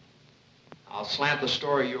 I'll slant the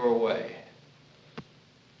story your way.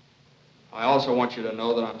 I also want you to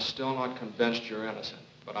know that I'm still not convinced you're innocent,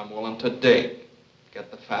 but I'm willing to dig,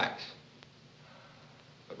 get the facts.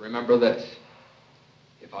 But remember this,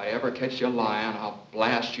 if I ever catch you lying, I'll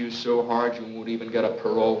blast you so hard you won't even get a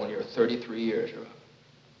parole when your 33 years are up.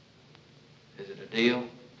 Is it a deal?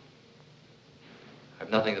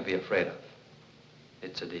 I've nothing to be afraid of.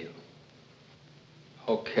 It's a deal.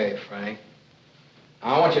 Okay, Frank.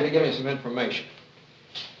 Now, I want you to give me some information.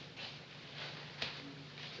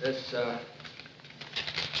 This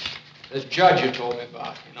judge you told me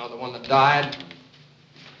about, you know, the one that died.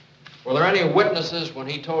 Were there any witnesses when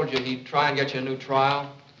he told you he'd try and get you a new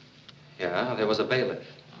trial? Yeah, there was a bailiff.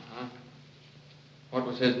 Uh-huh. What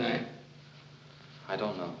was his name? I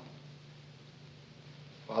don't know.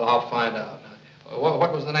 Well, I'll find out.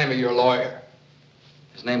 What was the name of your lawyer?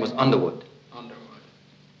 His name was Underwood. Underwood.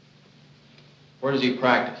 Where does he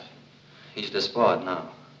practice? He's disbarred now.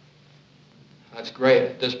 That's great.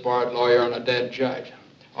 A disbarred lawyer and a dead judge.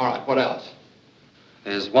 All right, what else?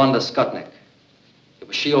 There's Wanda Skutnik. It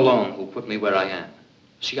was she alone who put me where I am.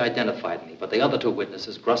 She identified me, but the other two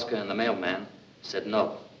witnesses, Gruska and the mailman, said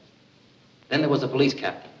no. Then there was the police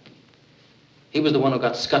captain. He was the one who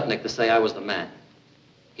got Skutnik to say I was the man.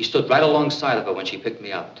 He stood right alongside of her when she picked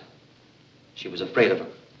me out. She was afraid of him.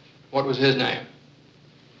 What was his name?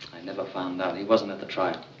 I never found out. He wasn't at the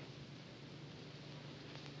trial.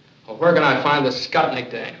 Well, where can I find the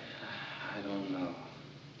Skutnik dame? I don't know.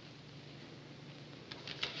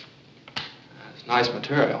 That's nice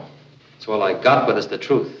material. It's all I got, but it's the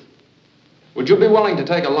truth. Would you be willing to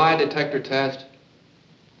take a lie detector test?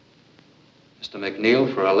 Mr.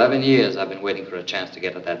 McNeil, for 11 years, I've been waiting for a chance to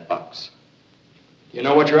get at that box. You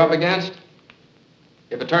know what you're up against?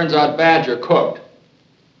 If it turns out bad, you're cooked.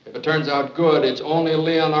 If it turns out good, it's only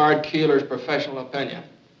Leonard Keeler's professional opinion.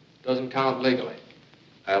 Doesn't count legally.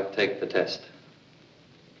 I'll take the test.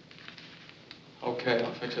 Okay,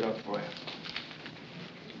 I'll fix it up for you.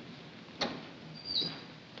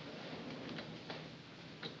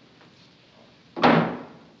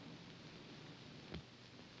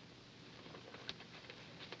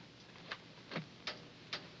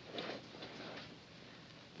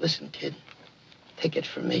 Listen, kid, take it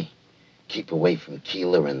from me. Keep away from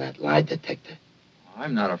Keeler and that lie detector.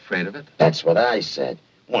 I'm not afraid of it. That's what I said.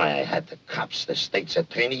 Why, I had the cops, the state's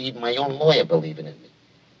attorney, even my own lawyer believing in me.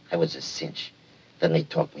 I was a cinch. Then they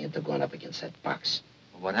talked me into going up against that box.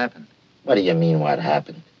 Well, what happened? What do you mean, what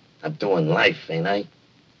happened? I'm doing life, ain't I?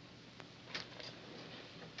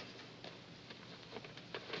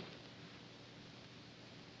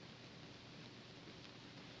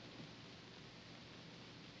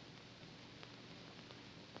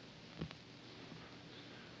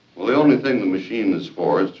 Well, the only thing the machine is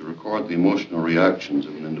for is to record the emotional reactions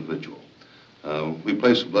of an individual. We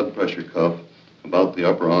place a blood pressure cuff about the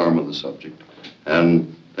upper arm of the subject,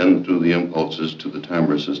 and then through the impulses to the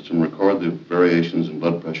timbre system, record the variations in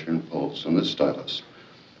blood pressure and pulse on this stylus.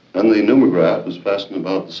 Then the pneumograph is fastened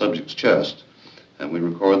about the subject's chest, and we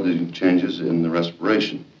record the changes in the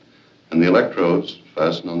respiration. And the electrodes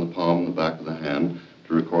fastened on the palm and the back of the hand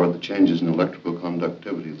to record the changes in electrical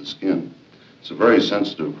conductivity of the skin. It's a very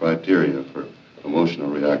sensitive criteria for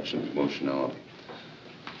emotional reaction, emotionality.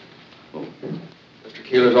 Oh. Mr.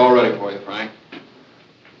 Keeler's all ready for you, Frank.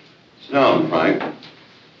 Sit down, Frank.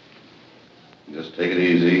 Just take it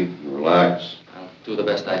easy and relax. I'll do the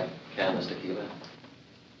best I can, Mr. Keeler.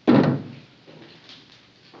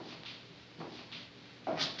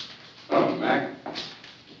 Come, Mac.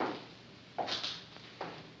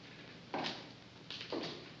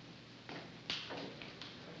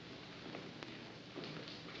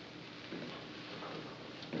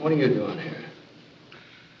 What are you doing here?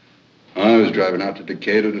 I was driving out to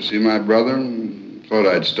Decatur to see my brother and thought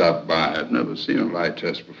I'd stop by. I'd never seen a lie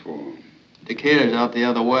test before. Decatur's out the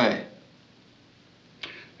other way.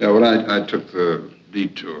 Yeah, well, I took the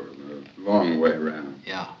detour, the long way around.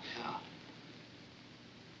 Yeah.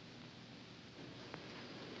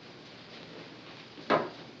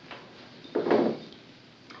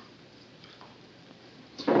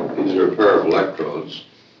 These are a pair of electrodes.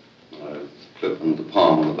 I clip them to the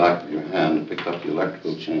palm on the back of your hand and pick up the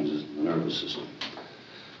electrical changes in the nervous system.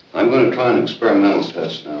 I'm going to try an experimental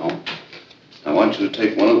test now. I want you to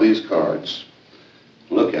take one of these cards,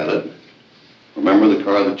 look at it, remember the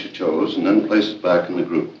card that you chose, and then place it back in the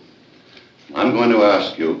group. I'm going to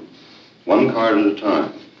ask you one card at a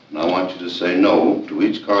time, and I want you to say no to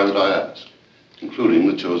each card that I ask, including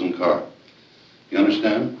the chosen card. You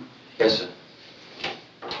understand? Yes, sir.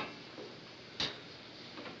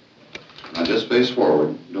 Now just face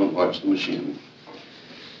forward, don't watch the machine,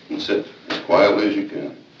 and sit as quietly as you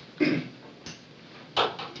can.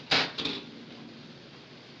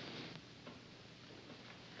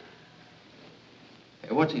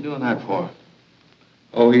 Hey, what's he doing that for?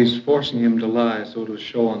 Oh, he's forcing him to lie so it'll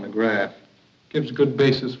show on the graph. Gives good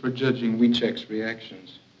basis for judging Weechek's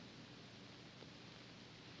reactions.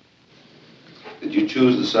 Did you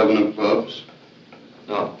choose the 7 of clubs?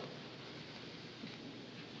 No.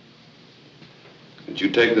 Did you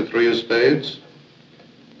take the 3 of spades?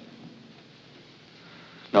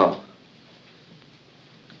 No.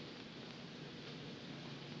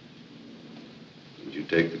 Did you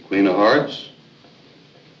take the Queen of Hearts?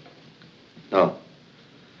 No.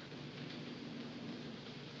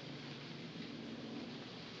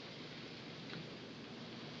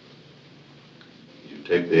 Did you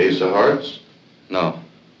take the Ace of Hearts? No.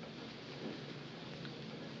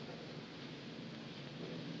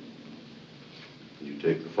 Did you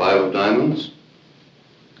take the 5 of Diamonds?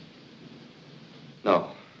 No.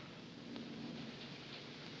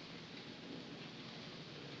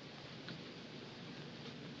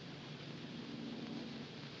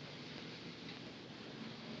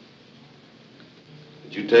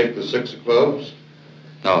 Did you take the 6 of Clubs?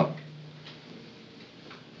 No.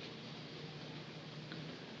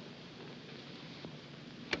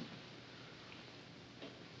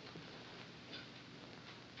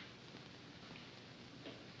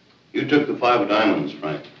 You took the 5 of Diamonds,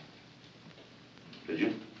 Frank. Did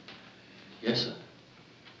you? Yes, sir.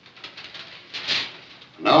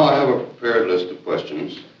 Now I have a prepared list of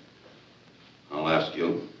questions I'll ask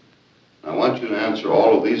you. I want you to answer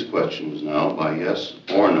all of these questions now by yes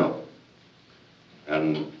or no.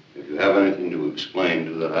 And if you have anything to explain,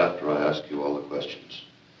 do that after I ask you all the questions.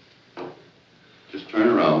 Just turn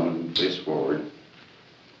around and face forward.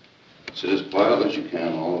 Sit as quiet as you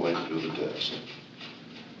can all the way through the test.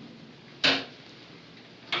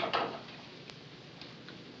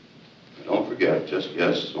 Don't forget, just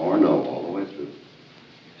yes or no all the way through.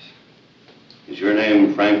 Is your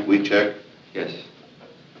name Frank Weechek? Yes.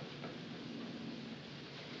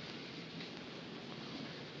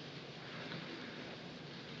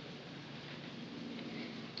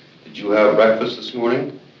 Did you have breakfast this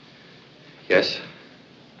morning? Yes.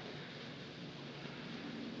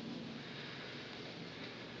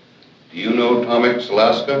 Do you know Tomek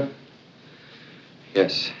Alaska?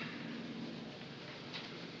 Yes.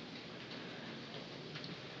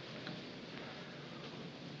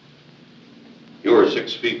 You are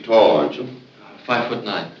 6 feet tall, aren't you?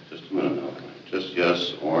 5'9". Just a minute now. Just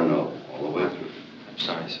yes or no, all the way through. I'm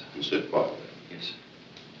sorry, sir. And sit quietly. Yes, sir.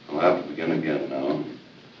 I'll have to begin again now. I'll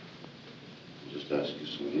just ask you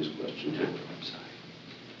some of these questions here. I'm sorry.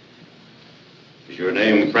 Is your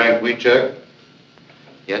name Frank Weechek?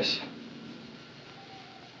 Yes.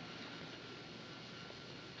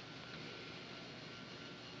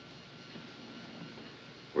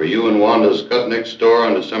 Were you in Wanda Skutnik's store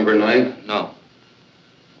on December 9th? No.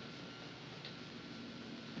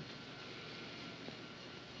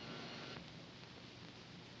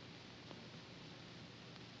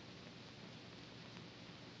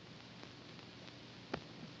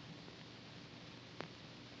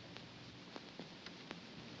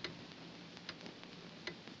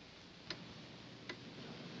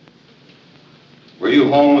 Were you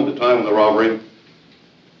home at the time of the robbery?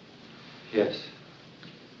 Yes.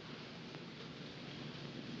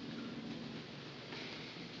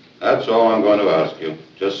 That's all I'm going to ask you.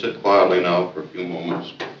 Just sit quietly now for a few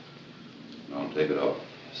moments, and I'll take it up.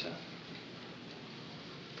 Yes, sir.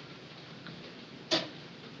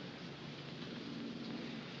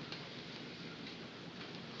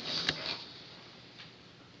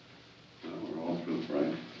 Well, we're all through,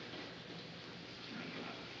 Frank.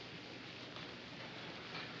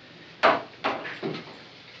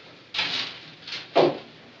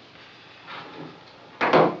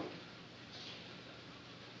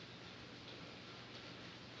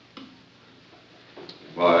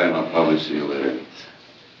 Bye, and I'll probably see you later.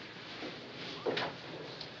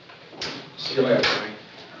 See you later, Frank.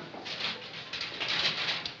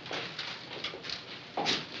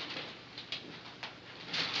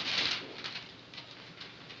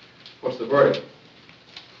 What's the verdict?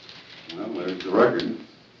 Well, there's the record.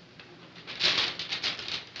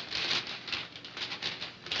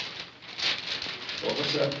 Well,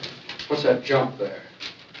 what's that jump there?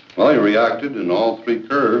 Well, he reacted in all three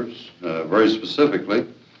curves, very specifically.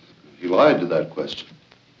 He lied to that question.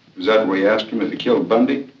 Is that where you asked him if he killed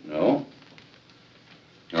Bundy? No.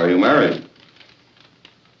 Are you married?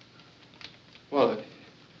 Well,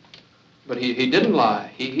 but he didn't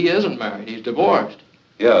lie. He isn't married. He's divorced.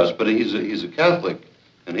 Yes, but he's a Catholic,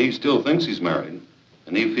 and he still thinks he's married,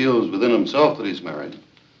 and he feels within himself that he's married.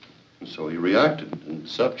 And so he reacted in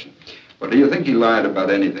deception. Well, do you think he lied about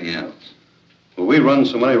anything else? Well, we run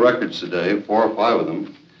so many records today, 4 or 5 of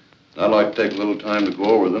them. I'd like to take a little time to go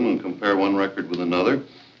over them and compare one record with another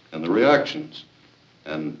and the reactions.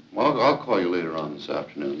 And, well, I'll call you later on this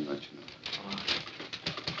afternoon and let you know.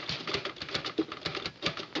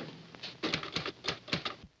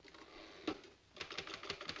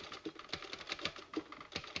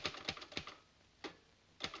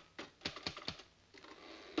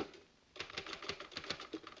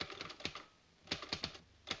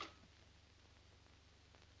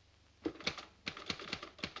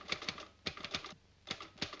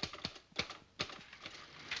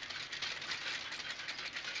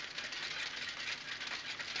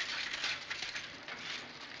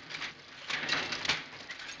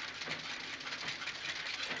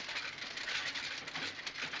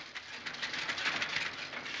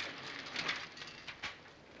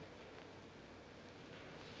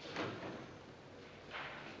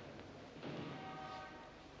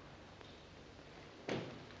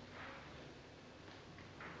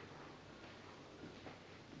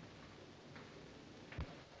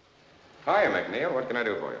 Hiya, McNeil. What can I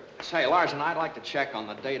do for you? Say, Larson, I'd like to check on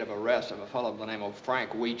the date of arrest of a fellow by the name of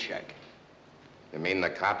Frank Wiechek. You mean the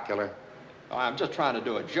cop killer? Oh, I'm just trying to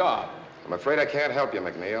do a job. I'm afraid I can't help you,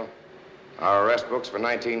 McNeil. Our arrest books for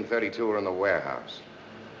 1932 are in the warehouse.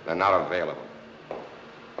 They're not available.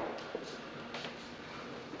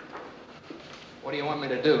 What do you want me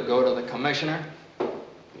to do, go to the commissioner?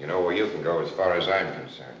 You know where you can go as far as I'm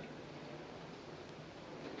concerned.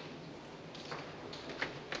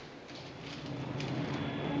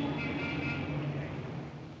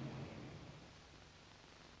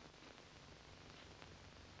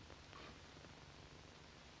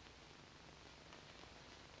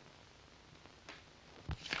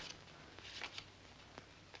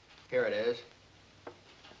 Here it is.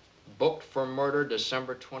 Booked for murder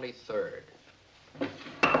December 23rd.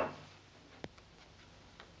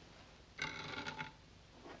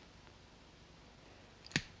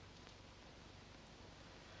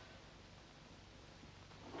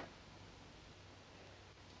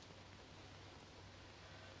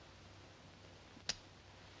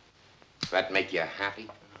 That make you happy?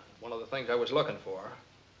 One of the things I was looking for.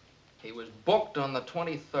 He was booked on the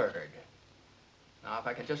 23rd. Now, if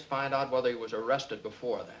I could just find out whether he was arrested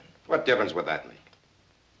before then. What difference would that make?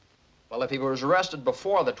 Well, if he was arrested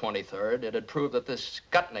before the 23rd, it'd prove that this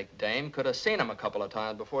Skutnik dame could have seen him a couple of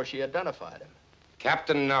times before she identified him.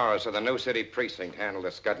 Captain Norris of the New City Precinct handled the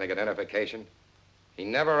Skutnik identification. He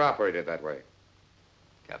never operated that way.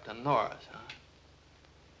 Captain Norris, huh?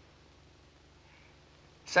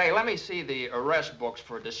 Say, let me see the arrest books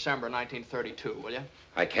for December 1932, will you?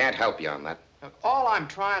 I can't help you on that. Look, all I'm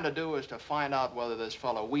trying to do is to find out whether this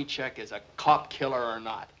fellow Wiechek is a cop killer or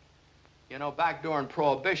not. You know, back during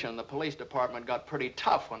Prohibition, the police department got pretty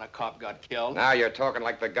tough when a cop got killed. Now you're talking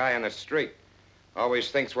like the guy in the street.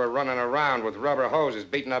 Always thinks we're running around with rubber hoses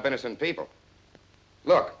beating up innocent people.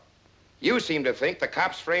 Look, you seem to think the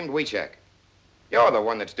cops framed Wiechek. You're the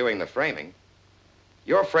one that's doing the framing.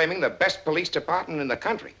 You're framing the best police department in the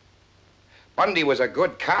country. Bundy was a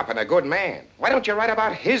good cop and a good man. Why don't you write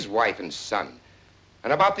about his wife and son?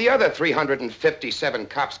 And about the other 357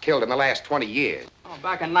 cops killed in the last 20 years? Oh,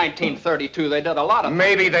 back in 1932, they did a lot of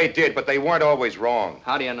Maybe they did, but they weren't always wrong.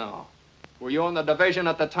 How do you know? Were you in the division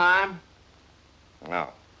at the time? No.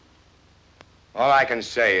 All I can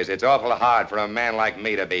say is it's awful hard for a man like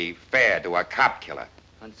me to be fair to a cop killer.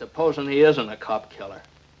 And supposing he isn't a cop killer?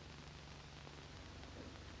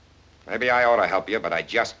 Maybe I ought to help you, but I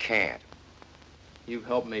just can't. You've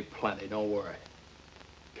helped me plenty, don't worry.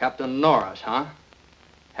 Captain Norris, huh?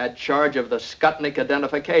 Had charge of the Skutnik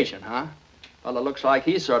identification, huh? Well, it looks like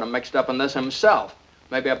he's sort of mixed up in this himself.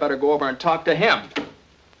 Maybe I better go over and talk to him.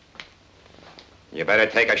 You better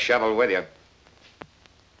take a shovel with you.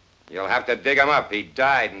 You'll have to dig him up. He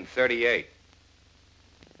died in 38.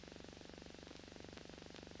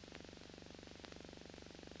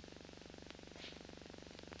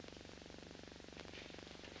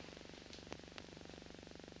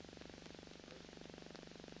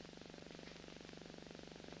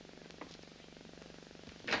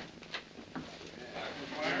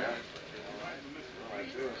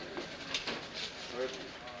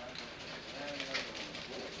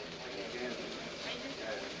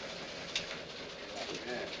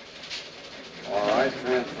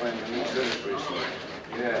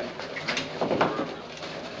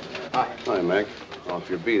 Hi, Mac. Off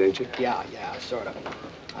your beat, ain't you? Yeah, sort of.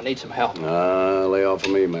 I need some help. Lay off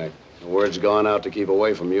of me, Mac. The word's gone out to keep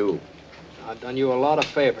away from you. I've done you a lot of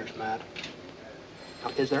favors, Matt.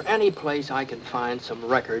 Now, is there any place I can find some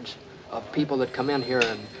records of people that come in here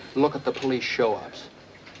and look at the police show-ups?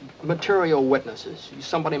 Material witnesses.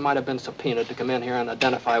 Somebody might have been subpoenaed to come in here and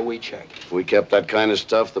identify WeCheck. If we kept that kind of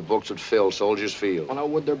stuff, the books would fill Soldiers Field. Well, now,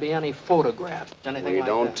 would there be any photographs? Anything We like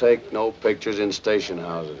don't that? take no pictures in station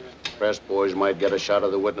houses. Press boys might get a shot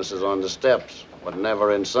of the witnesses on the steps, but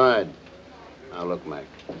never inside. Now, look, Mac.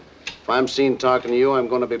 If I'm seen talking to you, I'm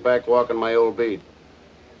going to be back walking my old beat.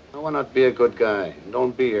 Now, why not be a good guy? And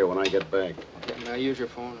don't be here when I get back. Okay, may I use your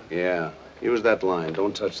phone? Yeah, use that line.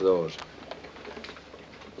 Don't touch those.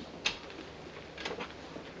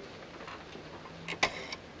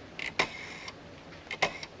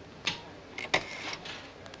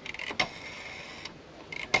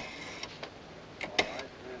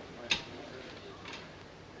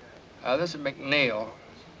 This is McNeil.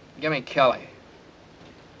 Give me Kelly.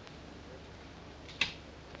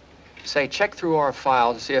 Say, check through our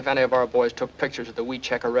files to see if any of our boys took pictures of the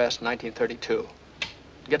WeCheck arrest in 1932.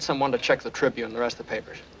 Get someone to check the Tribune and the rest of the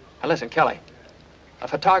papers. Now listen, Kelly, a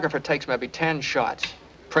photographer takes maybe 10 shots,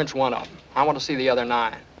 prints one of them. I want to see the other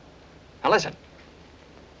 9. Now listen,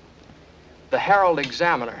 the Herald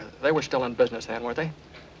Examiner, they were still in business then, weren't they?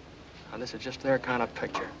 Now this is just their kind of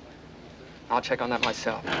picture. I'll check on that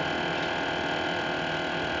myself.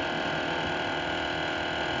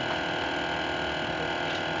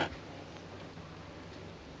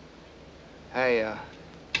 Hey, I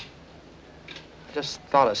just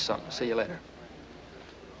thought of something. See you later.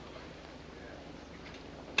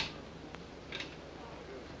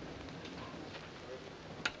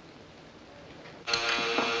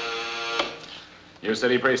 Your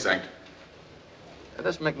city precinct.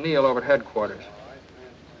 This is McNeil over at headquarters.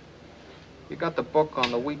 You got the book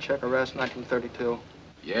on the WeCheck arrest in 1932?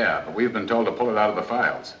 Yeah, but we've been told to pull it out of the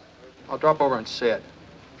files. I'll drop over and see it.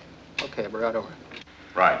 Okay, we're right over.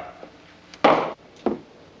 Right.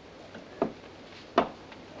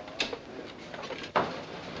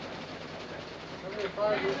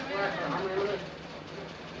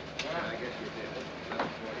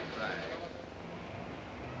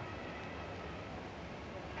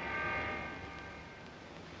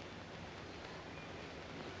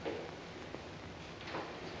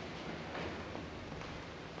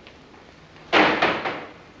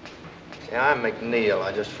 Yeah, I'm McNeil.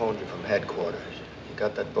 I just phoned you from headquarters. You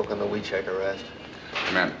got that book on the WeCheck arrest?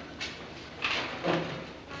 Come in.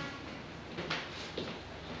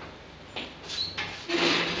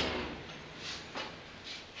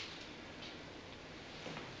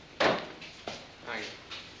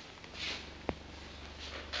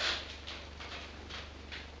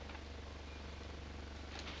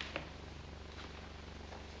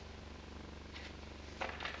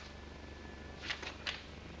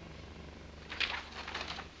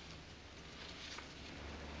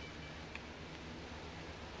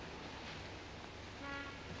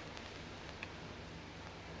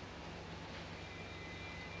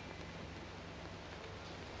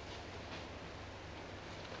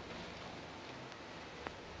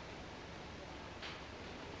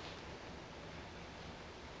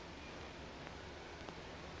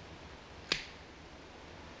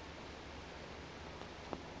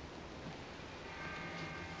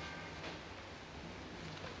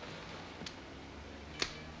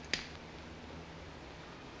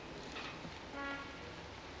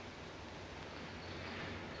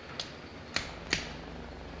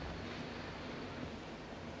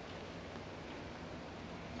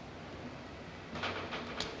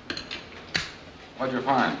 What'd you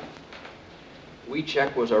find?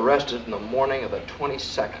 WeCheck was arrested in the morning of the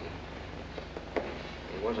 22nd.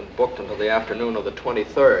 He wasn't booked until the afternoon of the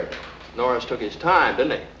 23rd. Norris took his time,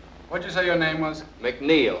 didn't he? What'd you say your name was?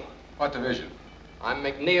 McNeil. What division? I'm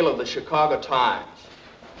McNeil of the Chicago Times.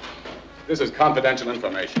 This is confidential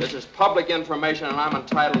information. This is public information, and I'm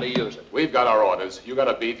entitled to use it. We've got our orders. You got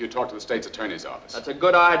a beef, you talk to the state's attorney's office. That's a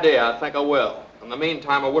good idea. I think I will. In the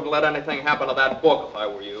meantime, I wouldn't let anything happen to that book if I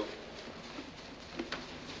were you.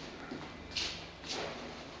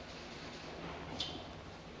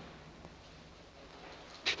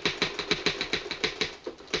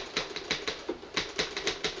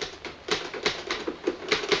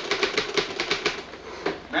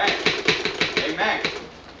 Mac! Hey, Mac!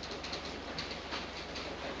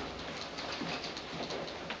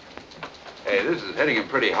 Hey, this is hitting him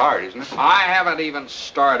pretty hard, isn't it? I haven't even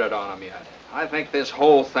started on him yet. I think this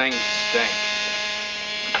whole thing stinks.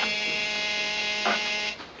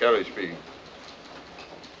 Kelly speaking.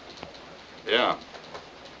 Yeah.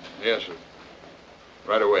 Yes, sir.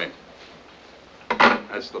 Right away.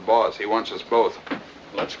 That's the boss. He wants us both.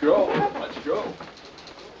 Let's go. Let's go.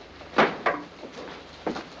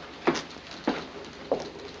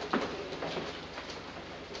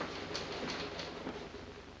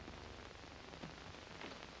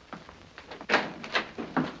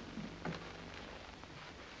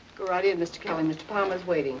 Go right in, Mr. Kelly. Mr. Palmer's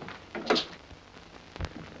waiting.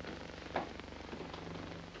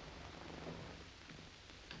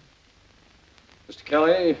 Mr.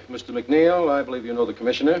 Kelly, Mr. McNeil, I believe you know the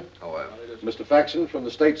commissioner. However. Mr. Faxon from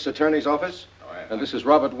the state's attorney's office. And this is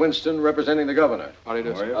Robert Winston representing the governor. How do you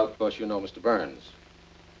do, sir? Of course, you know Mr. Burns.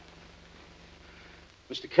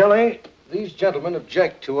 Mr. Kelly, these gentlemen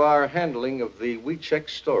object to our handling of the WeCheck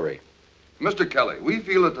story. Mr. Kelly, we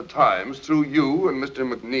feel that the Times, through you and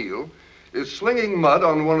Mr. McNeil, is slinging mud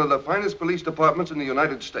on one of the finest police departments in the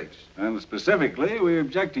United States. And specifically, we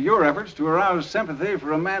object to your efforts to arouse sympathy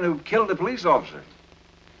for a man who killed a police officer.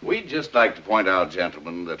 We'd just like to point out,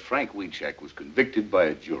 gentlemen, that Frank Wiechek was convicted by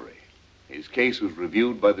a jury. His case was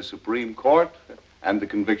reviewed by the Supreme Court, and the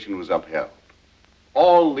conviction was upheld.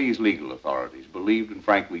 All these legal authorities believed in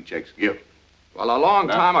Frank Wiechek's guilt. Well, a long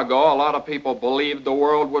time ago, a lot of people believed the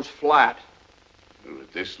world was flat.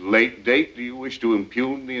 At this late date, do you wish to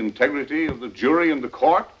impugn the integrity of the jury and the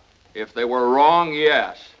court? If they were wrong,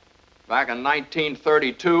 yes. Back in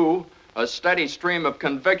 1932, a steady stream of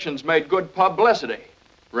convictions made good publicity.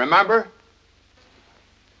 Remember?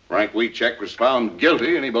 Frank Wiechek was found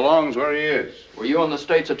guilty, and he belongs where he is. Were you in the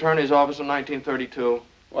state's attorney's office in 1932?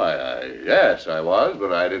 Why, yes, I was,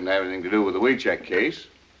 but I didn't have anything to do with the Wiechek case.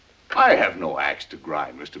 I have no axe to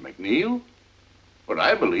grind, Mr. McNeil. But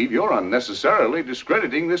I believe you're unnecessarily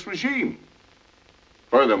discrediting this regime.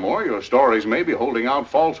 Furthermore, your stories may be holding out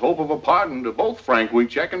false hope of a pardon to both Frank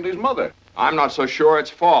Wiechek and his mother. I'm not so sure it's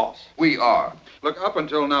false. We are. Look, up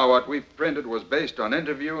until now, what we've printed was based on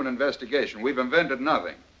interview and investigation. We've invented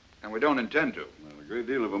nothing, and we don't intend to. Well, a great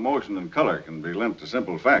deal of emotion and color can be lent to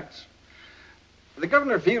simple facts. The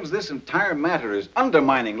governor feels this entire matter is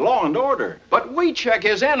undermining law and order. But Wiechek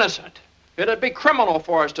is innocent. It'd be criminal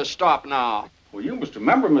for us to stop now. Well, you must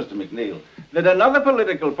remember, Mr. McNeil, that another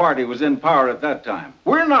political party was in power at that time.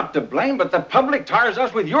 We're not to blame, but the public tires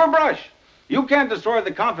us with your brush. You can't destroy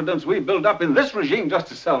the confidence we built up in this regime just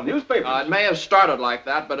to sell newspapers. It may have started like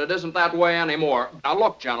that, but it isn't that way anymore. Now,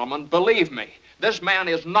 look, gentlemen, believe me, this man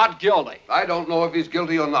is not guilty. I don't know if he's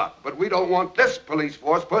guilty or not, but we don't want this police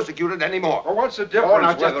force persecuted anymore. Well, what's the difference? Oh,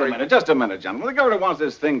 now, just a minute, gentlemen. The governor wants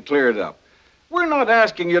this thing cleared up. We're not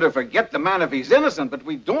asking you to forget the man if he's innocent, but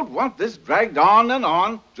we don't want this dragged on and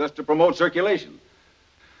on just to promote circulation.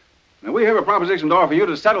 Now, we have a proposition to offer you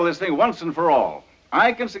to settle this thing once and for all.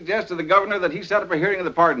 I can suggest to the governor that he set up a hearing of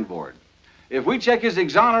the pardon board. If Wiechek is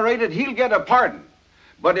exonerated, he'll get a pardon.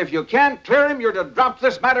 But if you can't clear him, you're to drop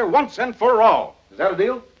this matter once and for all. Is that a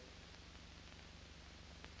deal?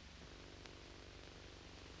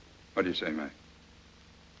 What do you say, Mac?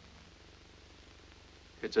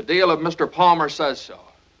 It's a deal if Mr. Palmer says so.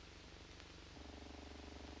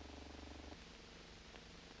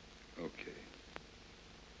 Okay.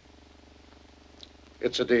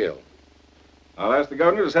 It's a deal. I'll ask the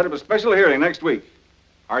governor to set up a special hearing next week.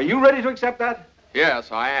 Are you ready to accept that?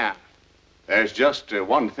 Yes, I am. There's just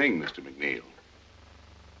one thing, Mr. McNeil.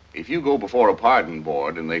 If you go before a pardon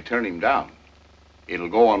board and they turn him down, it'll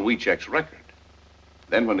go on Wiechek's record.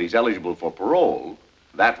 Then when he's eligible for parole,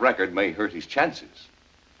 that record may hurt his chances.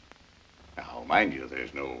 Now, mind you,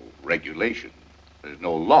 there's no regulation. There's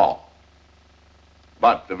no law.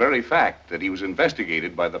 But the very fact that he was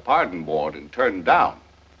investigated by the pardon board and turned down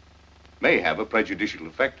may have a prejudicial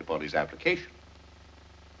effect upon his application.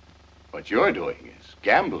 What you're doing is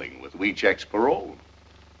gambling with Wiechek's parole.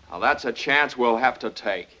 Now, that's a chance we'll have to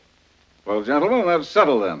take. Well, gentlemen, that's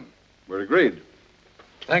settled then. We're agreed.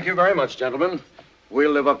 Thank you very much, gentlemen.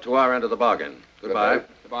 We'll live up to our end of the bargain. Goodbye.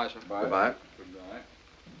 Goodbye, sir. Goodbye.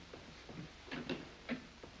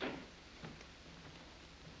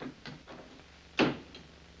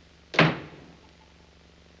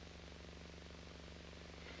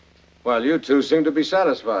 Well, you two seem to be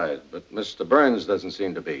satisfied, but Mr. Burns doesn't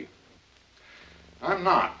seem to be. I'm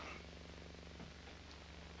not.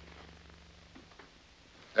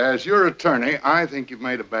 As your attorney, I think you've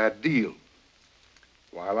made a bad deal.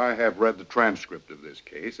 While I have read the transcript of this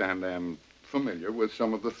case and am familiar with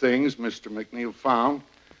some of the things Mr. McNeil found,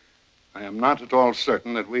 I am not at all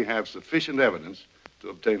certain that we have sufficient evidence to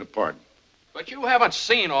obtain a pardon. But you haven't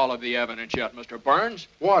seen all of the evidence yet, Mr. Burns.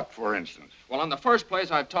 What, for instance? Well, in the first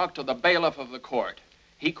place, I've talked to the bailiff of the court.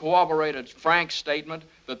 He corroborated Frank's statement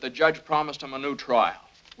that the judge promised him a new trial.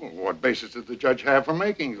 Well, what basis did the judge have for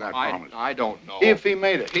making that promise? I don't know. If he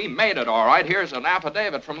made it. He made it, all right. Here's an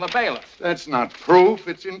affidavit from the bailiff. That's not proof.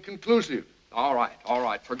 It's inconclusive. All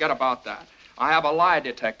right. Forget about that. I have a lie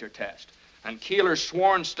detector test. And Keeler's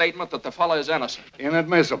sworn statement that the fellow is innocent.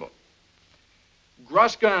 Inadmissible.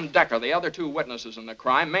 Gruska and Decker, the other two witnesses in the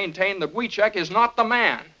crime, maintain that Wiecek is not the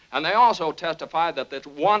man. And they also testified that this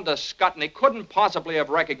Wanda Skutnik couldn't possibly have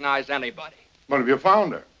recognized anybody. But have you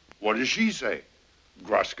found her? What does she say?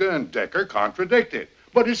 Gruska and Decker contradict it.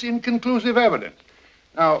 But it's inconclusive evidence.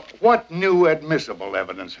 Now, what new admissible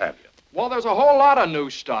evidence have you? Well, there's a whole lot of new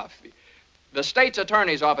stuff. The state's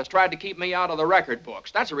attorney's office tried to keep me out of the record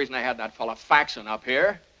books. That's the reason I had that fella faxing up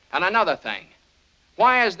here. And another thing.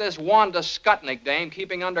 Why is this Wanda Skutnik dame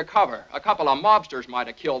keeping undercover? A couple of mobsters might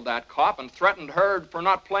have killed that cop and threatened her for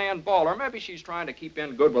not playing ball. Or maybe she's trying to keep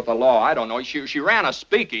in good with the law. I don't know. She ran a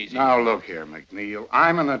speakeasy. Now, look here, McNeil.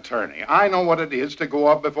 I'm an attorney. I know what it is to go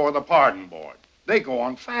up before the pardon board. They go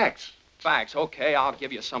on facts. Facts? Okay, I'll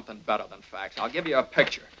give you something better than facts. I'll give you a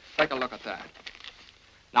picture. Take a look at that.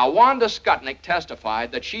 Now, Wanda Skutnik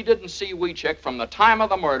testified that she didn't see Wiecek from the time of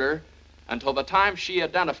the murder until the time she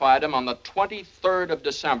identified him on the 23rd of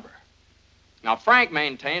December. Now, Frank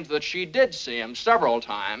maintains that she did see him several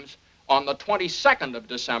times on the 22nd of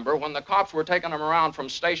December when the cops were taking him around from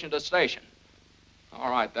station to station. All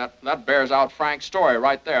right, that bears out Frank's story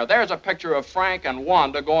right there. There's a picture of Frank and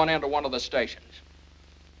Wanda going into one of the stations.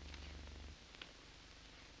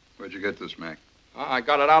 Where'd you get this, Mac? I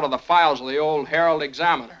got it out of the files of the old Herald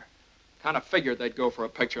Examiner. Kind of figured they'd go for a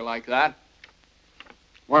picture like that.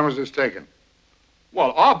 When was this taken?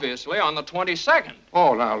 Well, obviously on the 22nd.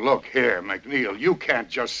 Oh, now look here, McNeil. You can't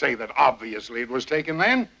just say that obviously it was taken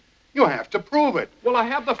then. You have to prove it. Well, I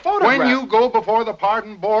have the photograph. When you go before the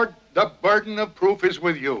pardon board, the burden of proof is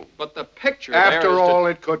with you. But the picture After all,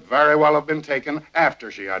 it could very well have been taken after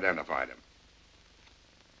she identified him.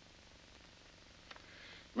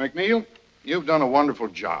 McNeil, you've done a wonderful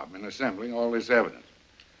job in assembling all this evidence.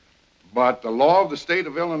 But the law of the state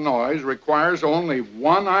of Illinois requires only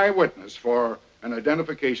one eyewitness for an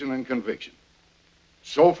identification and conviction.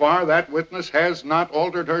 So far, that witness has not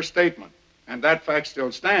altered her statement, and that fact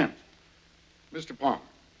still stands. Mr. Palmer,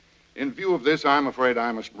 in view of this, I'm afraid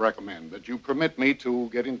I must recommend that you permit me to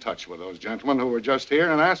get in touch with those gentlemen who were just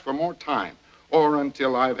here and ask for more time, or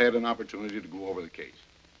until I've had an opportunity to go over the case.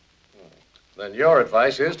 Then your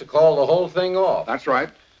advice is to call the whole thing off. That's right.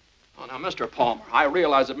 Oh, now, Mr. Palmer, I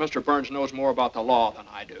realize that Mr. Burns knows more about the law than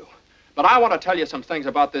I do. But I want to tell you some things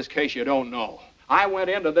about this case you don't know. I went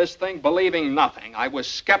into this thing believing nothing. I was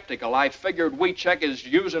skeptical. I figured Wiecek is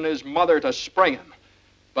using his mother to spring him.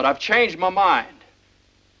 But I've changed my mind.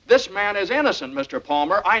 This man is innocent, Mr.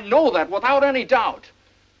 Palmer. I know that without any doubt.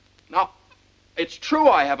 Now, it's true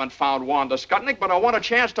I haven't found Wanda Skutnik, but I want a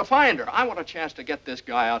chance to find her. I want a chance to get this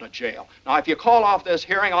guy out of jail. Now, if you call off this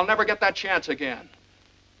hearing, I'll never get that chance again.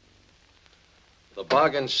 The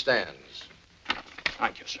bargain stands.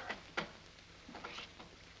 Thank you, sir.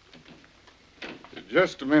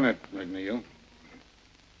 Just a minute, McNeil.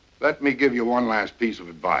 Let me give you one last piece of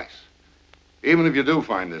advice. Even if you do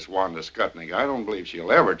find this Wanda Skutnik, I don't believe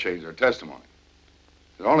she'll ever change her testimony.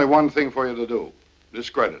 There's only one thing for you to do.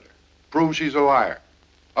 Discredit her. Prove she's a liar.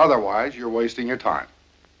 Otherwise, you're wasting your time.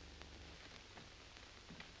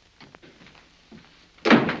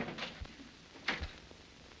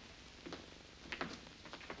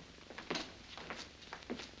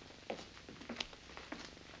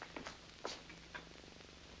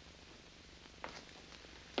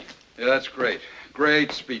 Yeah, that's great.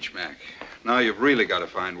 Great speech, Mac. Now you've really got to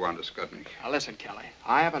find Wanda Skutnik. Now, listen, Kelly.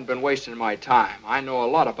 I haven't been wasting my time. I know a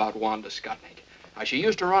lot about Wanda Skutnik. Now, she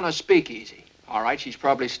used to run a speakeasy. All right, she's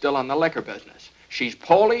probably still in the liquor business. She's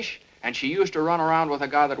Polish, and she used to run around with a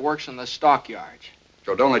guy that works in the stockyards.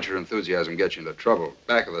 So don't let your enthusiasm get you into trouble.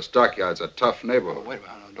 Back of the stockyard's a tough neighborhood. Oh, wait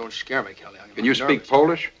a minute. Don't scare me, Kelly. Can you speak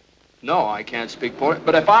Polish? No, I can't speak Polish.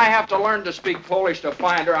 But if I have to learn to speak Polish to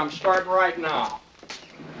find her, I'm starting right now.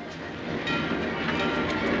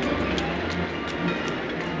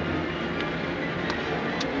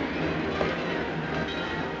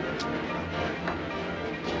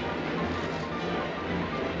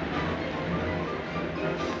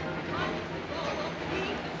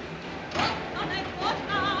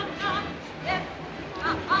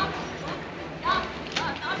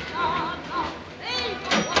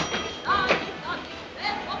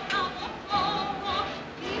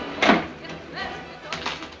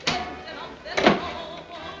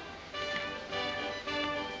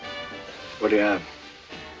 do you have?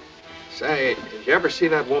 Say, did you ever see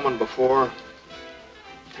that woman before?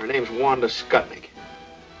 Her name's Wanda Skutnik.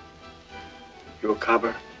 You a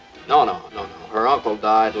copper? No. Her uncle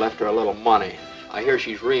died, left her a little money. I hear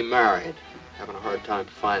she's remarried. Having a hard time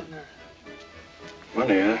finding her.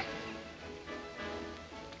 Money, huh?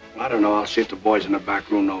 Well, I don't know. I'll see if the boys in the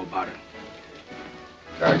back room know about it.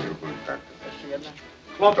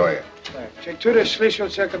 To je. Czy któryś słyszał,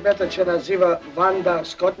 że kobieta się nazywa Wanda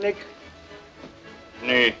Skutnik?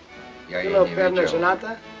 Nie. Ja Było pewnie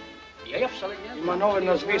żonata? I ma nowe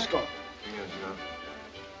nazwisko.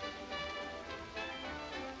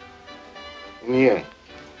 Nie.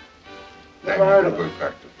 Never heard of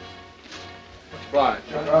her. Right.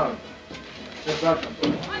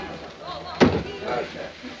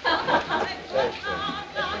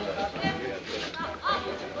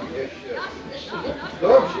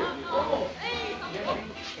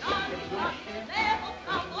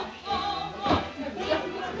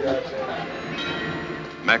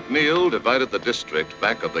 McNeil divided the district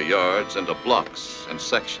back of the yards into blocks and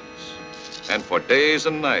sections, and for days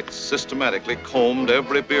and nights systematically combed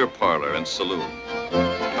every beer parlor and saloon.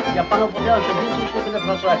 Ja panu powiedziałem, że więcej już nie będę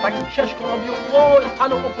pracować. Tak ciężko robił. Oj,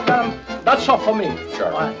 panu opowiadam. That's all for me.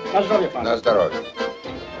 Sure. Na zdrowie panu. Na zdrowie.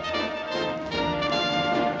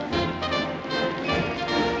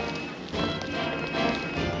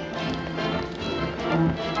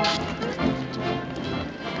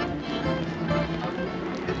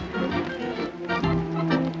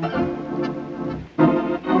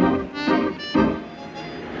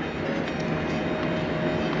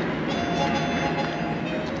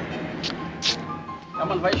 Ja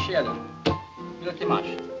mam 21. Ile ty masz?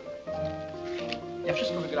 Ja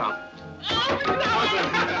wszystko wygrałem.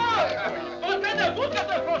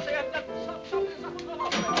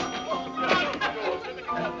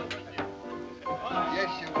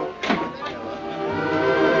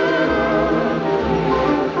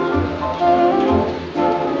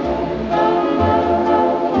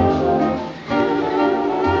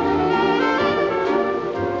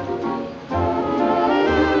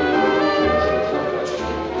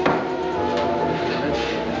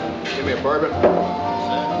 Give me a bourbon.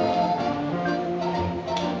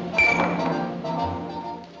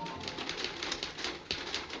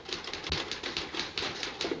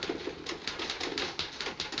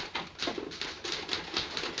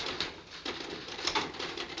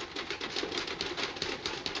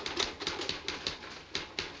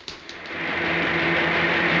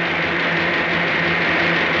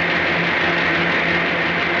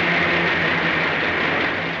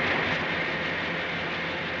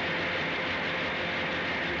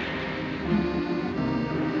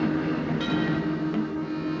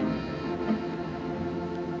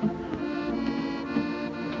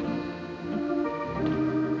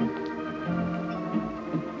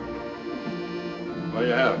 What do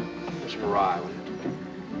you have? Just some rye.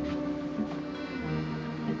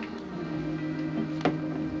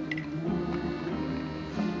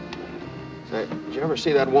 Say, did you ever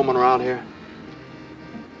see that woman around here?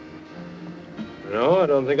 No, I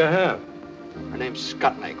don't think I have. Her name's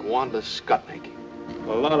Skutnik, Wanda Skutnik.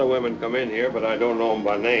 A lot of women come in here, but I don't know them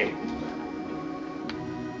by name.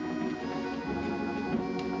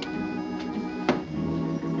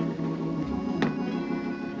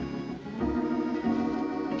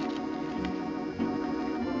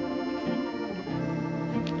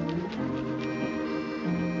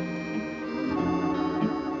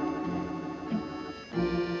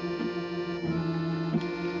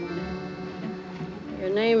 Your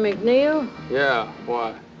name McNeil? Yeah,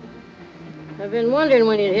 why? I've been wondering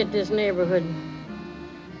when you'd hit this neighborhood.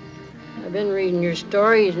 I've been reading your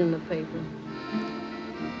stories in the paper.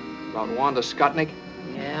 About Wanda Skutnik?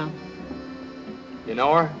 Yeah. You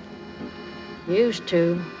know her? Used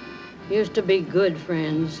to. Used to be good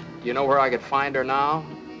friends. You know where I could find her now?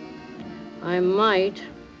 I might.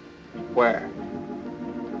 Where?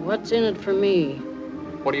 What's in it for me?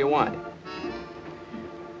 What do you want?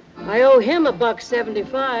 I owe him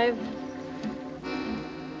 $1.75.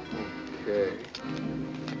 Okay.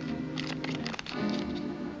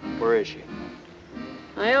 Where is she?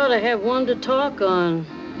 I ought to have one to talk on.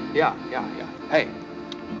 Yeah. Hey,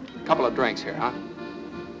 a couple of drinks here, huh?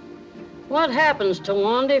 What happens to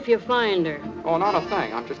Wanda if you find her? Oh, not a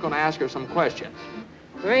thing. I'm just going to ask her some questions.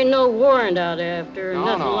 There ain't no warrant out after her, No,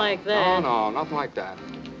 nothing no. like that. No, nothing like that.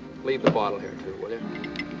 Leave the bottle here, too, will you?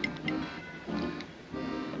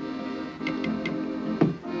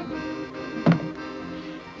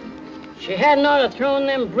 She hadn't ought to thrown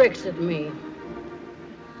them bricks at me.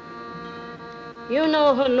 You know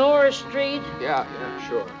Honora Street? Yeah,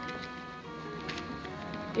 sure.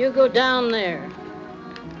 You go down there.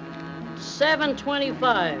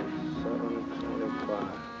 725.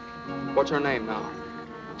 725. What's her name now?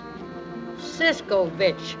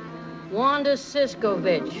 Siskovich. Wanda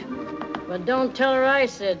Siskovich. But don't tell her I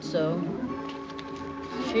said so.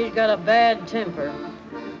 She's got a bad temper.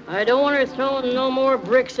 I don't want her throwing no more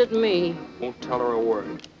bricks at me. Won't tell her a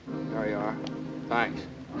word. There you are. Thanks.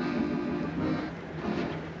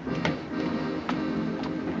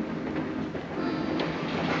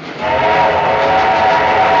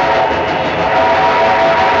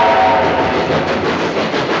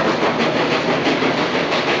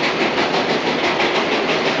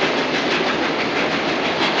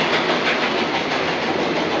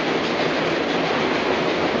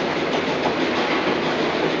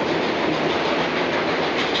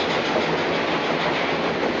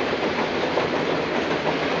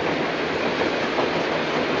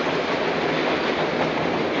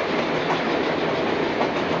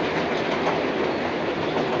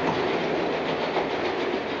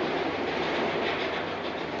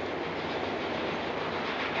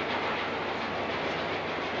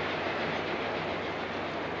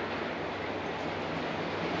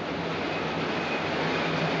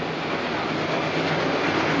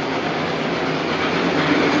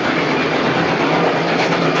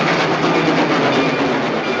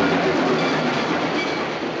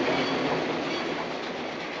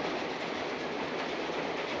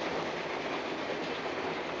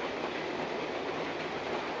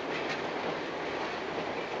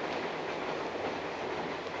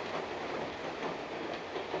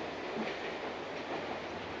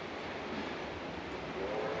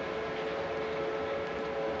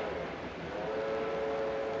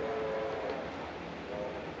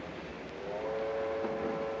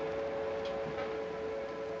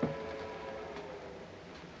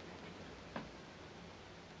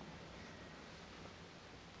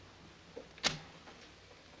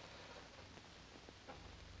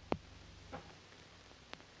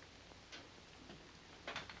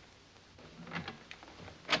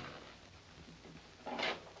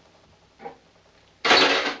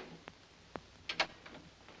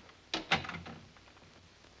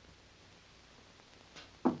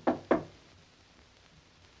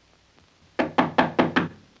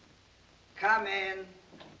 Come in.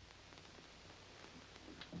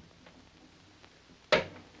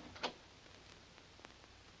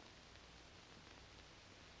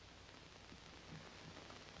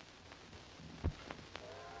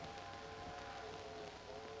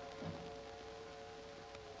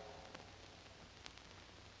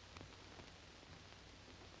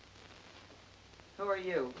 Who are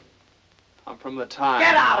you? I'm from the Times.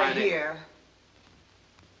 Get out of here!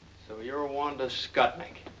 So you're Wanda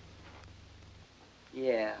Skutnik.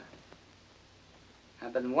 Yeah.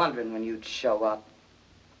 I've been wondering when you'd show up.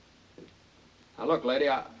 Now look, lady,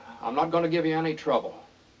 I'm not going to give you any trouble.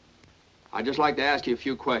 I'd just like to ask you a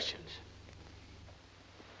few questions.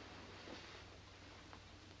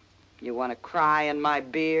 You want to cry in my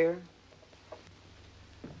beer?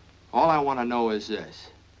 All I want to know is this.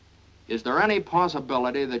 Is there any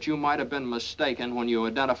possibility that you might have been mistaken when you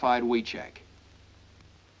identified Wiecek?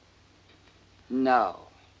 No.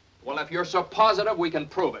 Well, if you're so positive, we can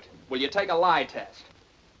prove it. Will you take a lie test?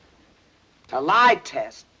 A lie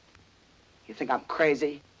test? You think I'm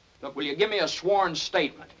crazy? Look, will you give me a sworn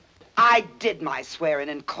statement? I did my swearing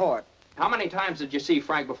in court. How many times did you see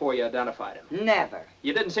Frank before you identified him? Never.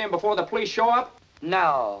 You didn't see him before the police show up?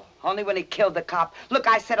 No, only when he killed the cop. Look,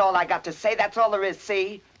 I said all I got to say. That's all there is,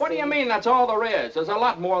 see? What do you mean that's all there is? There's a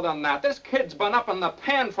lot more than that. This kid's been up in the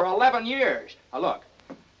pen for 11 years. Now, look,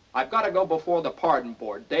 I've got to go before the pardon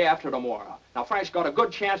board day after tomorrow. Now, Frank's got a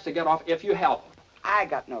good chance to get off if you help him. I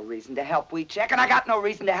got no reason to help Wiecek, and I got no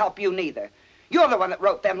reason to help you neither. You're the one that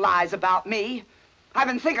wrote them lies about me. I've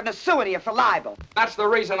been thinking of suing you for libel. That's the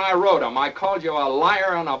reason I wrote them. I called you a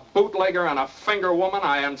liar and a bootlegger and a finger woman.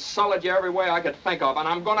 I insulted you every way I could think of, and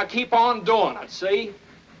I'm going to keep on doing it, see?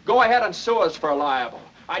 Go ahead and sue us for libel.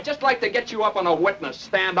 I'd just like to get you up on a witness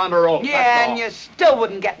stand under oath. Yeah, and you still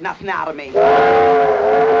wouldn't get nothing out of me.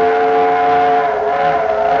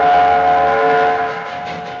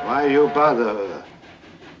 Why you bother?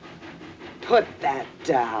 Put that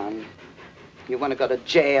down. You want to go to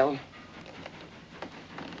jail?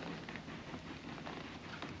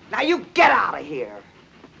 Now you get out of here.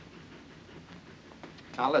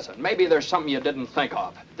 Now listen, maybe there's something you didn't think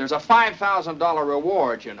of. There's a $5,000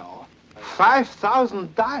 reward, you know.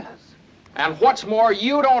 $5,000? And what's more,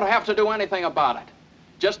 you don't have to do anything about it.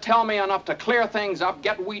 Just tell me enough to clear things up,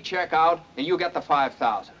 get Wiecek out, and you get the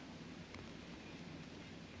 $5,000.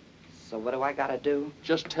 So what do I gotta do?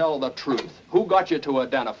 Just tell the truth. Who got you to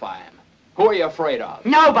identify him? Who are you afraid of?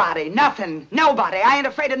 Nobody, nothing, nobody. I ain't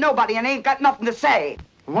afraid of nobody and ain't got nothing to say.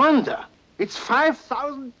 Wanda, it's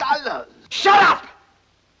 $5,000. Shut up!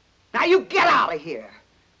 Now you get out of here.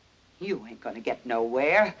 You ain't gonna get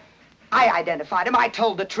nowhere. I identified him. I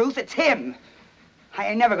told the truth. It's him. I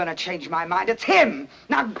ain't never gonna change my mind. It's him.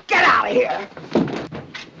 Now get out of here.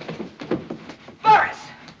 Boris!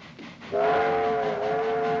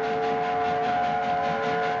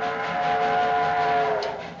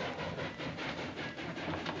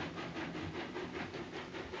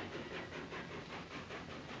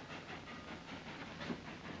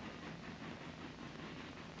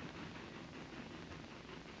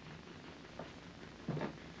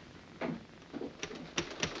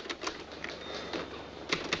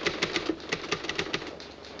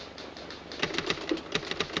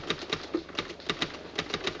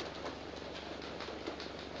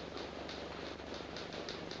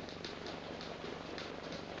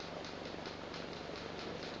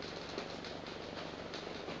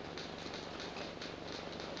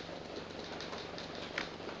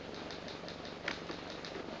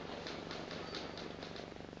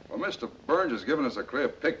 Well, Mr. Burns has given us a clear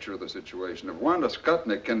picture of the situation. If Wanda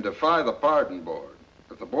Skutnik can defy the pardon board,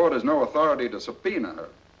 if the board has no authority to subpoena her,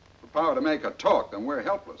 the power to make her talk, then we're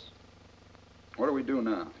helpless. What do we do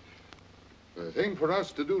now? The thing for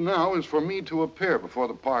us to do now is for me to appear before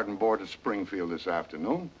the pardon board at Springfield this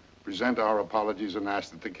afternoon, present our apologies, and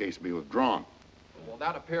ask that the case be withdrawn. Will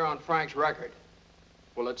that appear on Frank's record?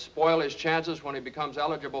 Will it spoil his chances when he becomes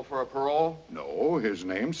eligible for a parole? No, his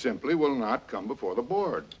name simply will not come before the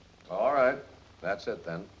board. All right. That's it,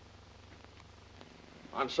 then.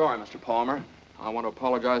 I'm sorry, Mr. Palmer. I want to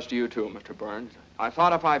apologize to you, too, Mr. Burns. I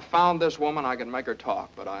thought if I found this woman, I could make her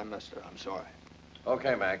talk, but I missed her. I'm sorry.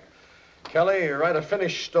 Okay, Mac. Kelly, write a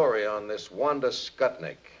finished story on this Wanda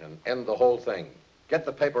Skutnik and end the whole thing. Get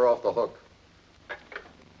the paper off the hook.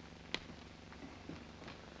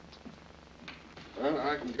 Well,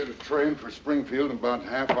 I can get a train for Springfield in about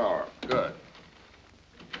half hour. Good.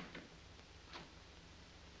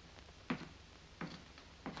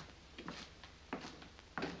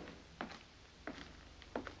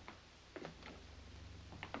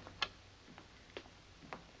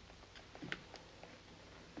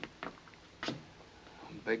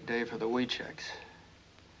 Big day for the wheat checks.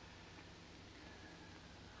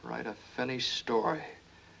 Write a finished story.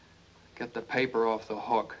 Get the paper off the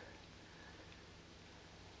hook.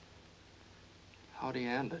 How do you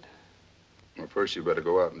end it? Well, first you better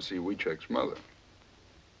go out and see Weechek's mother.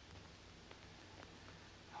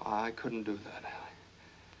 I couldn't do that.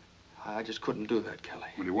 I just couldn't do that, Kelly.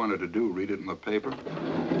 What do you want her to do, read it in the paper?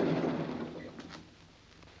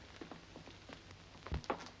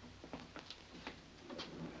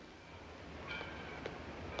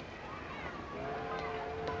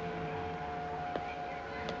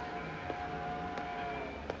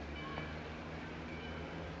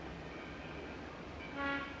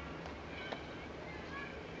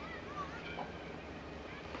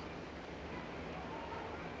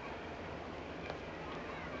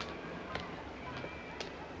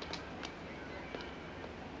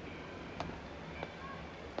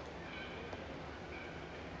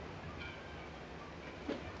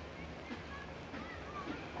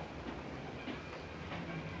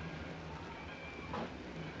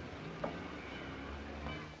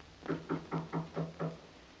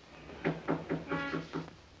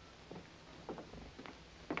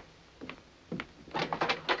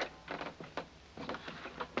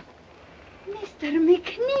 Mr.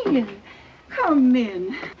 McNeil, come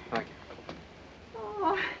in. Thank you.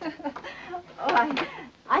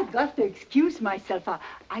 I got to excuse myself.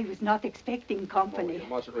 I was not expecting company. You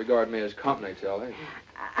mustn't regard me as company, Kelly.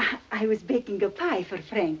 I was baking a pie for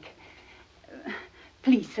Frank.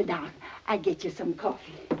 Please sit down. I'll get you some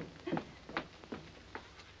coffee.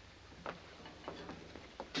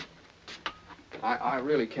 I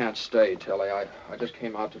really can't stay, Tilly. I just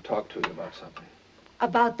came out to talk to you about something.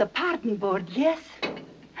 About the pardon board, yes?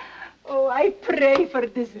 Oh, I pray for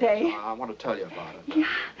this day. I want to tell you about it. Yeah.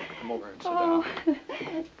 Come over and sit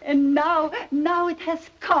down. And now it has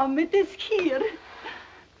come. It is here.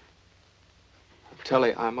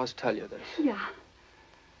 Tilly, I must tell you this. Yeah.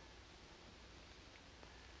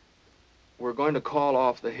 We're going to call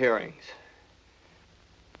off the hearings.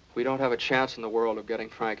 We don't have a chance in the world of getting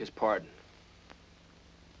Frank his pardon.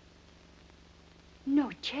 No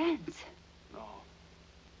chance. No.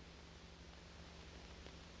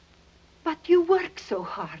 But you work so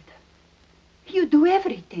hard. You do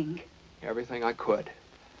everything. Everything I could.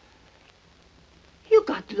 You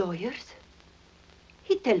got lawyers.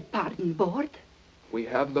 He tell pardon board. We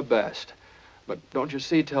have the best. But don't you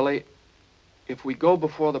see, Tilly, if we go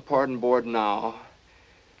before the pardon board now,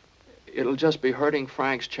 it'll just be hurting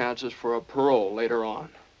Frank's chances for a parole later on.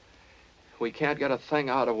 We can't get a thing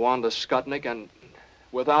out of Wanda Skutnik, and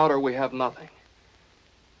without her, we have nothing.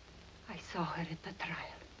 I saw her at the trial.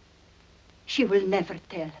 She will never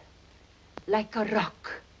tell. Like a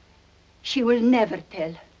rock. She will never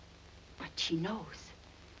tell. But she knows.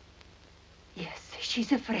 Yes,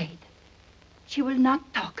 she's afraid. She will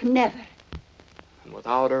not talk, never. And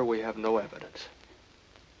without her, we have no evidence.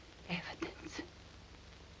 Evidence?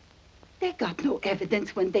 They got no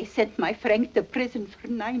evidence when they sent my Frank to prison for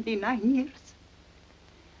 99 years.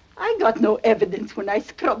 I got no evidence when I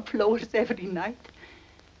scrub floors every night.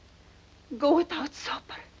 Go without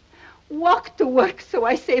supper. Walk to work so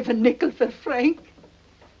I save a nickel for Frank.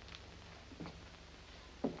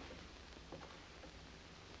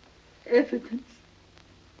 Evidence.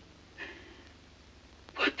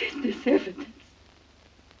 What is this evidence?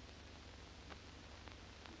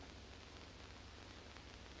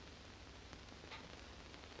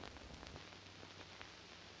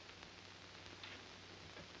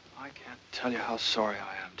 I can't tell you how sorry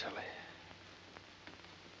I am, Tilly.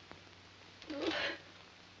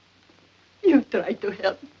 You try to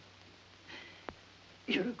help.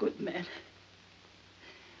 You're a good man.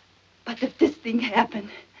 But if this thing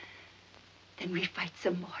happened, then we fight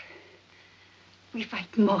some more. We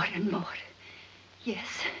fight more and more. Yes?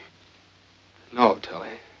 No,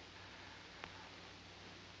 Tilly.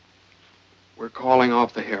 We're calling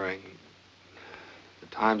off the hearing. The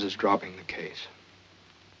Times is dropping the case.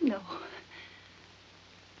 No.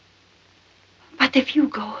 But if you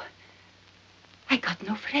go, I got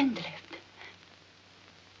no friend left.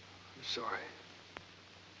 I'm sorry.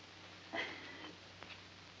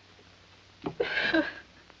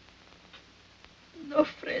 No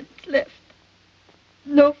friends left.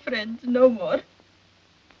 No friends no more.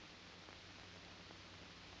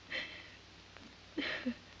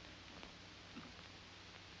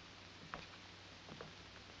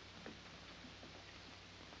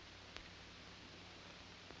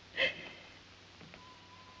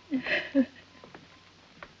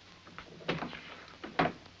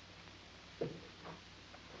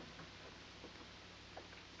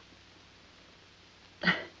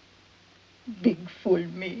 Big fool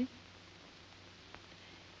me.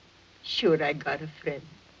 Sure, I got a friend.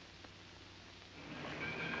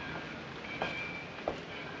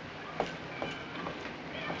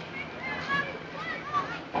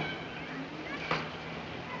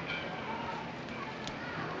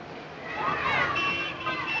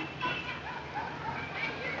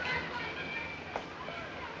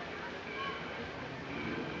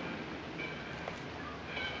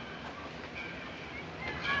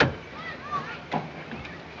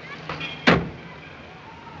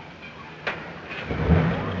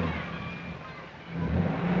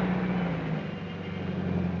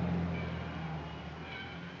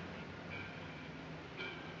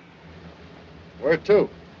 Where to?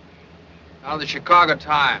 Now the Chicago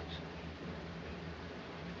Times.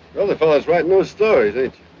 Well, the fellow's writing those stories,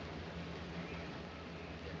 ain't you?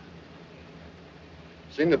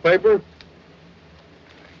 Seen the paper?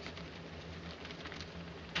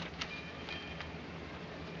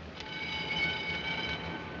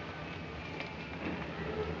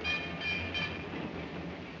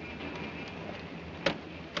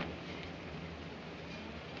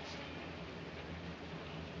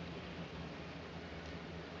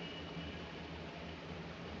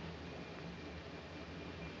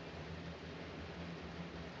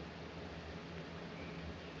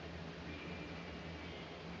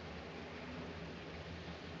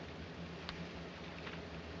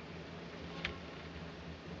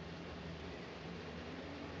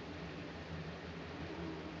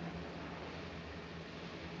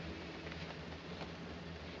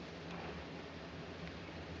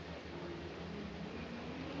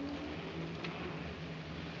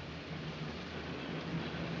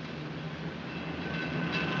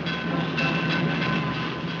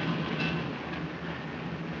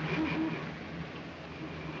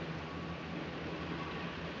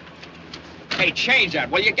 Hey, change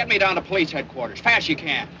that, will you? Get me down to police headquarters. Fast you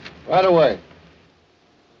can. Right away.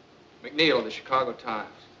 McNeil of the Chicago Times.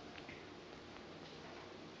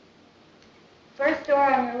 First door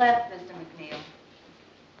on your left, Mr. McNeil.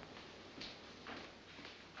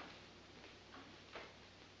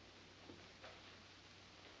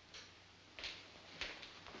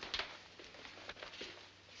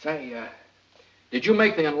 Say, did you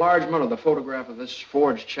make the enlargement of the photograph of this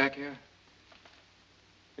forged check here?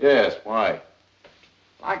 Yes, why?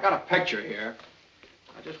 I got a picture here.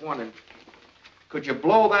 I just wondered, could you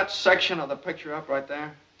blow that section of the picture up right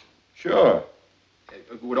there? Sure.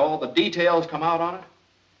 Would all the details come out on it?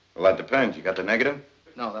 Well, that depends. You got the negative?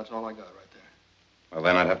 No, that's all I got right there. Well,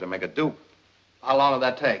 then I'd have to make a dupe. How long would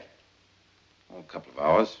that take? Oh, a couple of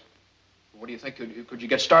hours. What do you think? Could you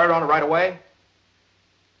get started on it right away?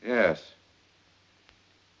 Yes.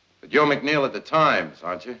 But you're McNeil at the Times,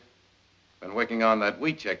 aren't you? Been working on that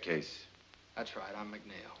wheat check case. That's right, I'm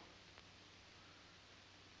McNeil.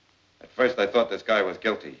 At first, I thought this guy was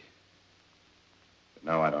guilty. But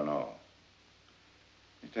now I don't know.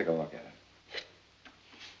 You take a look at it.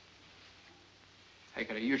 Hey,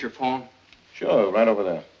 could I use your phone? Sure, right over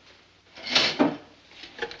there.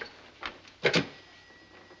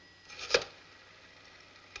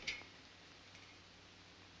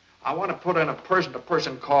 I want to put in a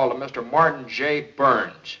person-to-person call to Mr. Martin J.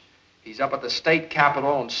 Burns. He's up at the state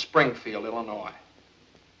capitol in Springfield, Illinois.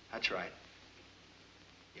 That's right.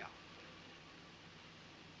 Yeah.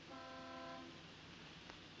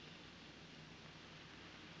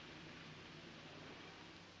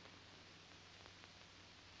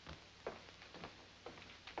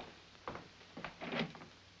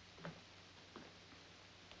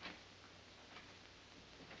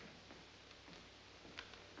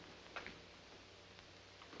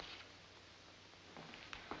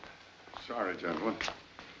 Sorry, gentlemen.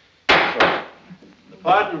 The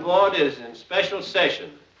pardon board is in special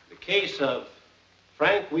session. The case of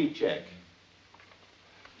Frank Wiecek.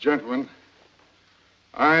 Gentlemen,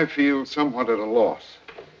 I feel somewhat at a loss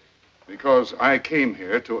because I came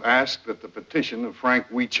here to ask that the petition of Frank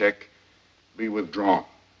Wiecek be withdrawn.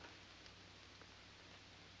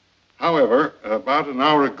 However, about an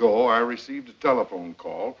hour ago, I received a telephone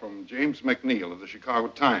call from James McNeil of the Chicago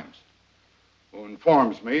Times, who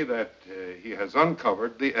informs me that he has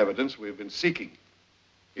uncovered the evidence we've been seeking.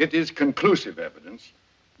 It is conclusive evidence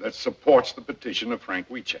that supports the petition of Frank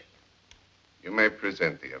Wiecek. You may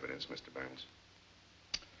present the evidence, Mr. Burns.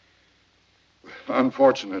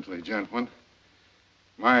 Unfortunately, gentlemen,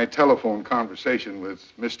 my telephone conversation with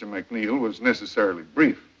Mr. McNeil was necessarily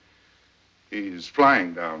brief. He's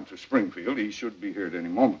flying down to Springfield. He should be here at any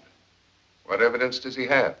moment. What evidence does he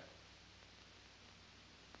have?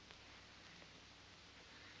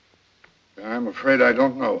 I'm afraid I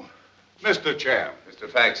don't know. Mr. Chair. Mr.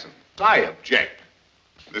 Faxon. I object.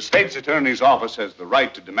 The state's attorney's office has the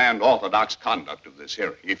right to demand orthodox conduct of this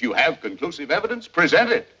hearing. If you have conclusive evidence,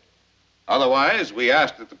 present it. Otherwise, we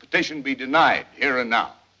ask that the petition be denied here and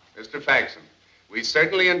now. Mr. Faxon, we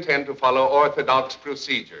certainly intend to follow orthodox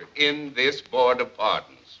procedure in this Board of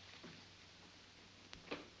Pardons.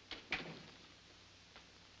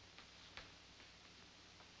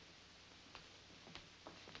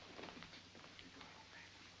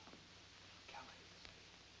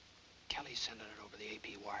 Kelly's sending it over the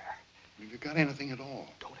AP wire. Have you got anything at all?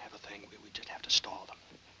 Don't have a thing. We just have to stall them.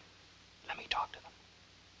 Let me talk to them.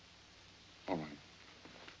 All right.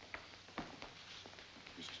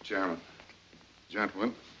 Mr. Chairman,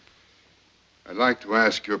 gentlemen, I'd like to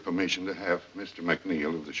ask your permission to have Mr.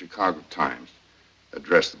 McNeil of the Chicago Times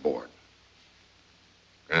address the board.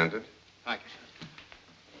 Granted. Thank you, sir.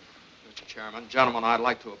 Mr. Chairman, gentlemen, I'd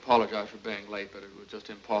like to apologize for being late, but it was just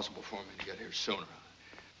impossible for me to get here sooner.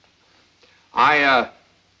 I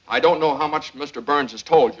don't know how much Mr. Burns has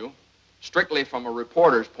told you. Strictly from a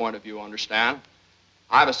reporter's point of view, understand.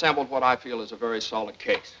 I've assembled what I feel is a very solid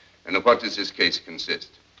case. And of what does this case consist?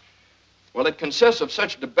 Well, it consists of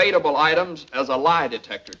such debatable items as a lie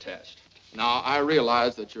detector test. Now, I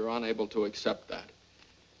realize that you're unable to accept that.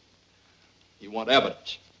 You want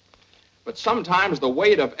evidence. But sometimes the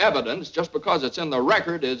weight of evidence, just because it's in the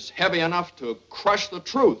record, is heavy enough to crush the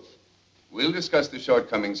truth. We'll discuss the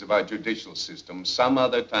shortcomings of our judicial system some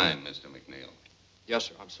other time, Mr. McNeil. Yes,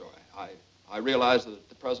 sir, I'm sorry. I realize that at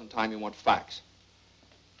the present time you want facts.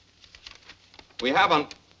 We have a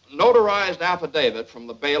notarized affidavit from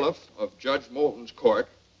the bailiff of Judge Moulton's court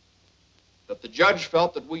that the judge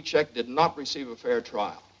felt that Wiecek did not receive a fair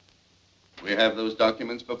trial. We have those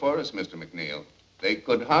documents before us, Mr. McNeil. They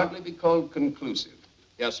could hardly be called conclusive.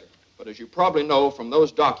 Yes, sir. But as you probably know from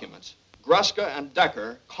those documents, Gruska and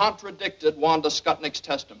Decker contradicted Wanda Skutnik's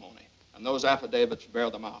testimony, and those affidavits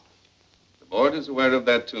bear them out. The board is aware of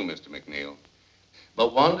that too, Mr. McNeil.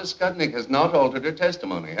 But Wanda Skutnik has not altered her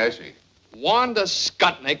testimony, has she? Wanda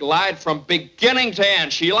Skutnik lied from beginning to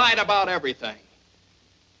end. She lied about everything.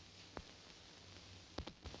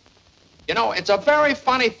 You know, it's a very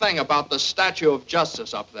funny thing about the statue of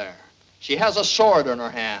justice up there. She has a sword in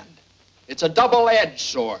her hand. It's a double-edged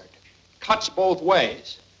sword. Cuts both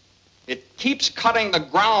ways. It keeps cutting the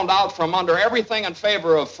ground out from under everything in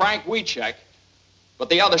favor of Frank Wiecek, But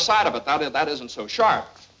the other side of it, that isn't so sharp.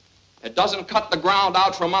 It doesn't cut the ground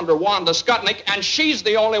out from under Wanda Skutnik, and she's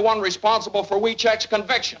the only one responsible for Wiechek's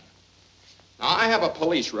conviction. Now, I have a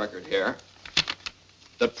police record here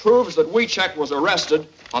that proves that Wiechek was arrested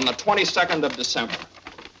on the 22nd of December.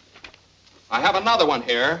 I have another one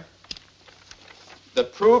here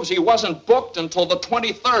that proves he wasn't booked until the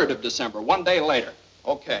 23rd of December, 1 day later.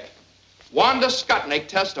 Okay. Wanda Skutnik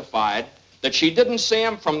testified that she didn't see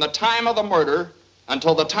him from the time of the murder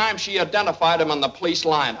until the time she identified him in the police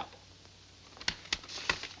lineup.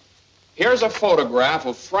 Here's a photograph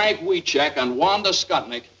of Frank Wiechek and Wanda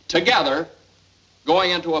Skutnik together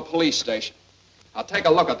going into a police station. Now take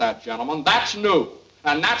a look at that, gentlemen. That's new,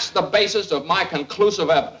 and that's the basis of my conclusive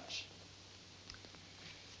evidence.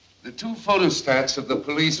 The two photostats of the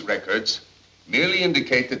police records merely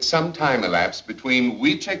indicate that some time elapsed between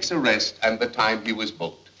Wiechek's arrest and the time he was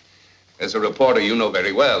booked. As a reporter, you know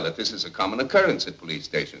very well that this is a common occurrence at police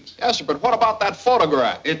stations. Yes, sir, but what about that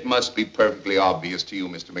photograph? It must be perfectly obvious to you,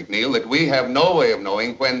 Mr. McNeil, that we have no way of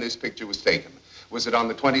knowing when this picture was taken. Was it on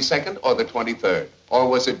the 22nd or the 23rd? Or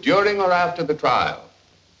was it during or after the trial?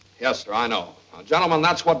 Yes, sir, I know. Now, gentlemen,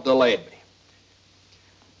 that's what delayed me.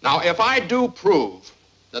 Now, if I do prove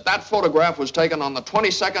that that photograph was taken on the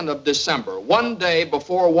 22nd of December, 1 day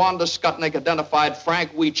before Wanda Skutnik identified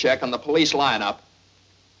Frank Wiechek in the police lineup,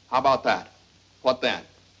 how about that? What then?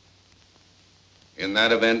 In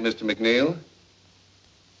that event, Mr. McNeil,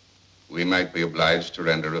 we might be obliged to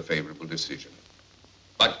render a favorable decision.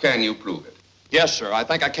 But can you prove it? Yes, sir, I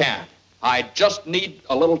think I can. I just need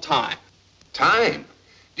a little time. Time?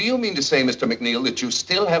 Do you mean to say, Mr. McNeil, that you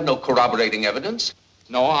still have no corroborating evidence?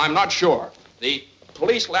 No, I'm not sure. The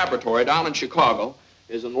police laboratory down in Chicago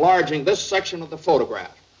is enlarging this section of the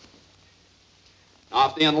photograph. Now,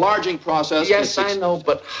 if the enlarging process... Yes, I know,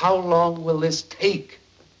 but how long will this take?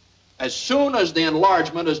 As soon as the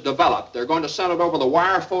enlargement is developed, they're going to send it over the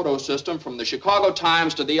wire photo system from the Chicago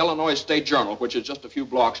Times to the Illinois State Journal, which is just a few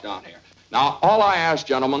blocks down here. Now, all I ask,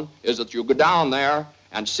 gentlemen, is that you go down there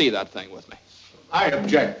and see that thing with me. I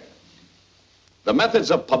object. The methods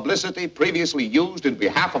of publicity previously used in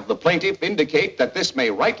behalf of the plaintiff indicate that this may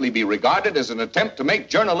rightly be regarded as an attempt to make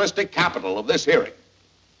journalistic capital of this hearing.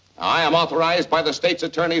 Now, I am authorized by the state's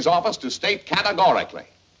attorney's office to state categorically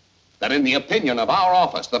that in the opinion of our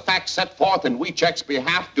office, the facts set forth in Wiechek's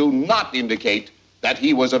behalf do not indicate that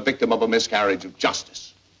he was a victim of a miscarriage of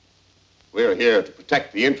justice. We're here to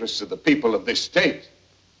protect the interests of the people of this state,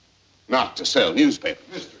 not to sell newspapers.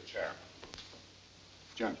 Mr. Chairman.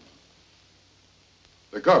 Gentlemen,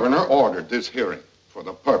 the governor ordered this hearing for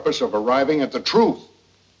the purpose of arriving at the truth.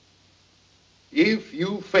 If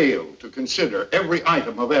you fail to consider every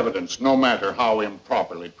item of evidence, no matter how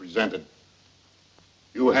improperly presented,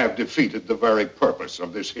 you have defeated the very purpose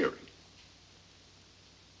of this hearing.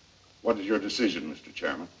 What is your decision, Mr.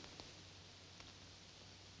 Chairman?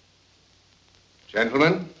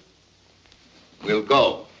 Gentlemen, we'll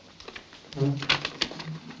go.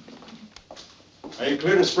 Are you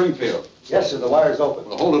clear to Springfield? Yes, sir, the wire's open.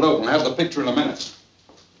 Well, hold it open. Have the picture in a minute.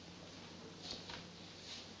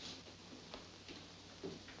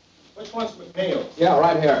 Which one's McNeil? Yeah,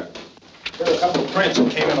 right here. There are a couple of prints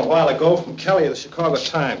that came in a while ago from Kelly of the Chicago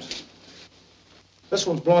Times. This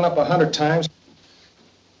one's blown up 100 times.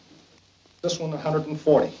 This one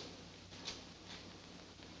 140.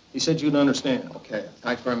 He said you'd understand. Okay,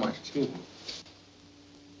 thanks very much. Excuse me.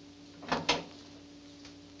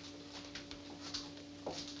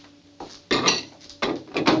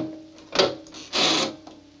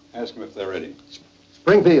 Ask them if they're ready.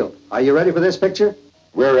 Springfield, are you ready for this picture?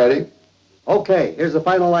 We're ready. Okay, here's the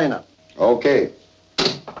final lineup. Okay.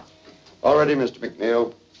 All ready, Mr.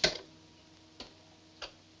 McNeil.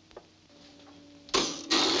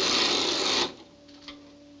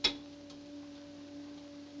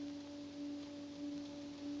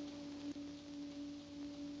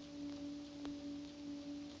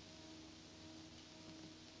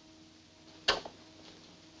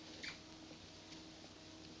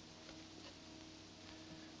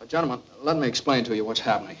 Gentlemen, let me explain to you what's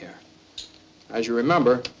happening here. As you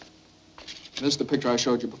remember, this is the picture I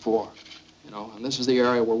showed you before, and this is the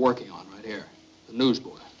area we're working on right here, the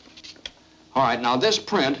newsboy. All right, now this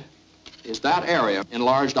print is that area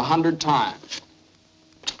enlarged 100 times.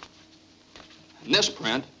 And this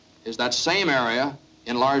print is that same area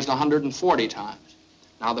enlarged 140 times.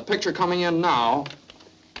 Now, the picture coming in now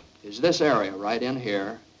is this area right in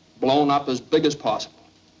here, blown up as big as possible.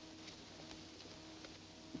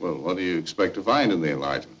 Well, what do you expect to find in the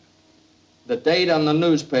enlargement? The date on the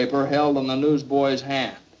newspaper held in the newsboy's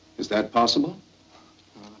hand. Is that possible?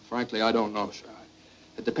 Frankly, I don't know, sir.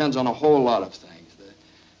 It depends on a whole lot of things.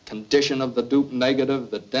 condition of the dupe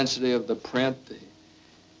negative, the density of the print.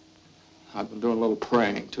 I've been doing a little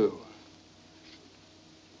praying, too.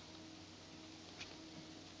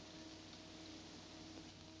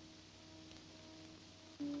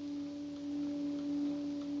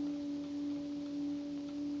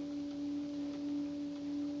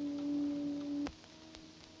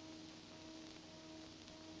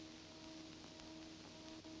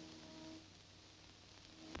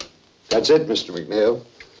 That's it, Mr. McNeil.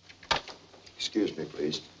 Excuse me,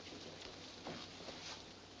 please.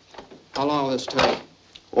 How long will this take?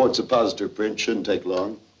 Oh, it's a positive print. Shouldn't take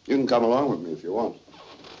long. You can come along with me if you want.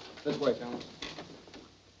 This way, Colonel.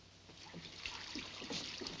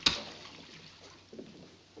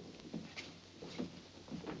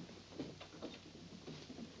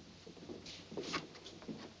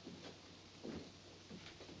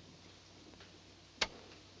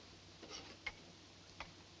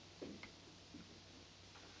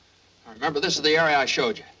 Remember, this is the area I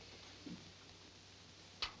showed you.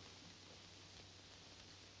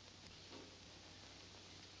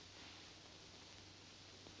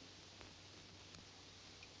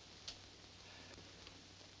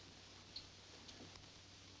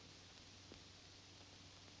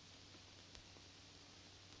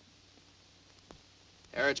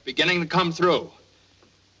 There, it's beginning to come through.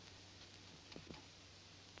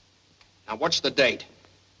 Now, what's the date?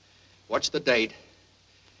 What's the date?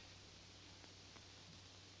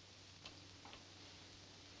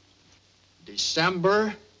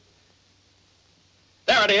 December.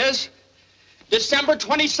 There it is. December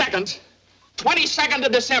 22nd. 22nd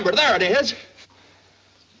of December. There it is.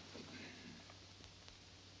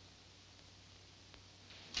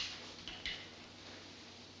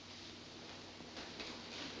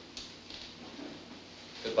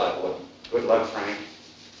 Goodbye, boy. Good luck, Frank.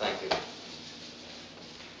 Thank you.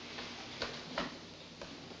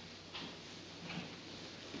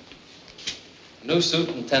 New suit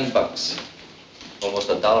and $10. Almost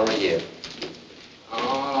 $1 a year.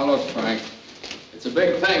 Oh, now look, Frank. It's a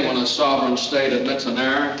big thing when a sovereign state admits an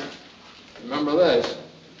error. Remember this.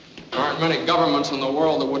 There aren't many governments in the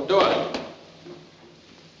world that would do it.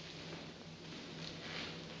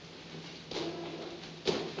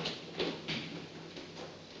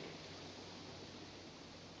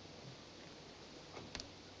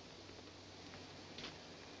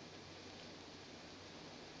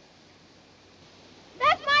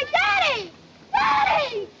 That's my daddy!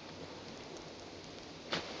 Daddy!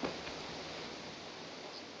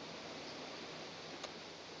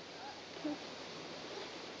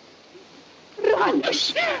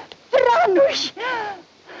 Franuś! Franuś!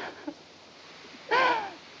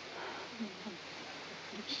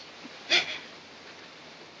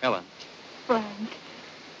 Helen. Frank.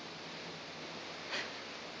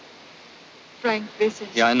 Frank, this is...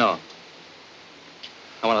 Yeah, I know.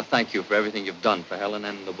 I want to thank you for everything you've done for Helen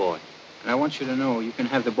and the boy. And I want you to know you can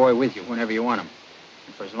have the boy with you whenever you want him,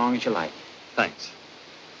 and for as long as you like. Thanks.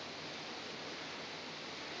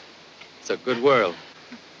 It's a good world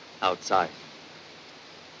outside.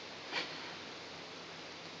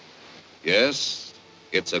 Yes,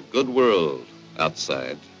 it's a good world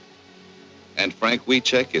outside. And Frank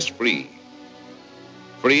Wiecek is free.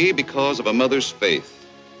 Free because of a mother's faith,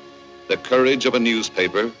 the courage of a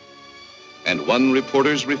newspaper, and one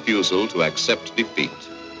reporter's refusal to accept defeat.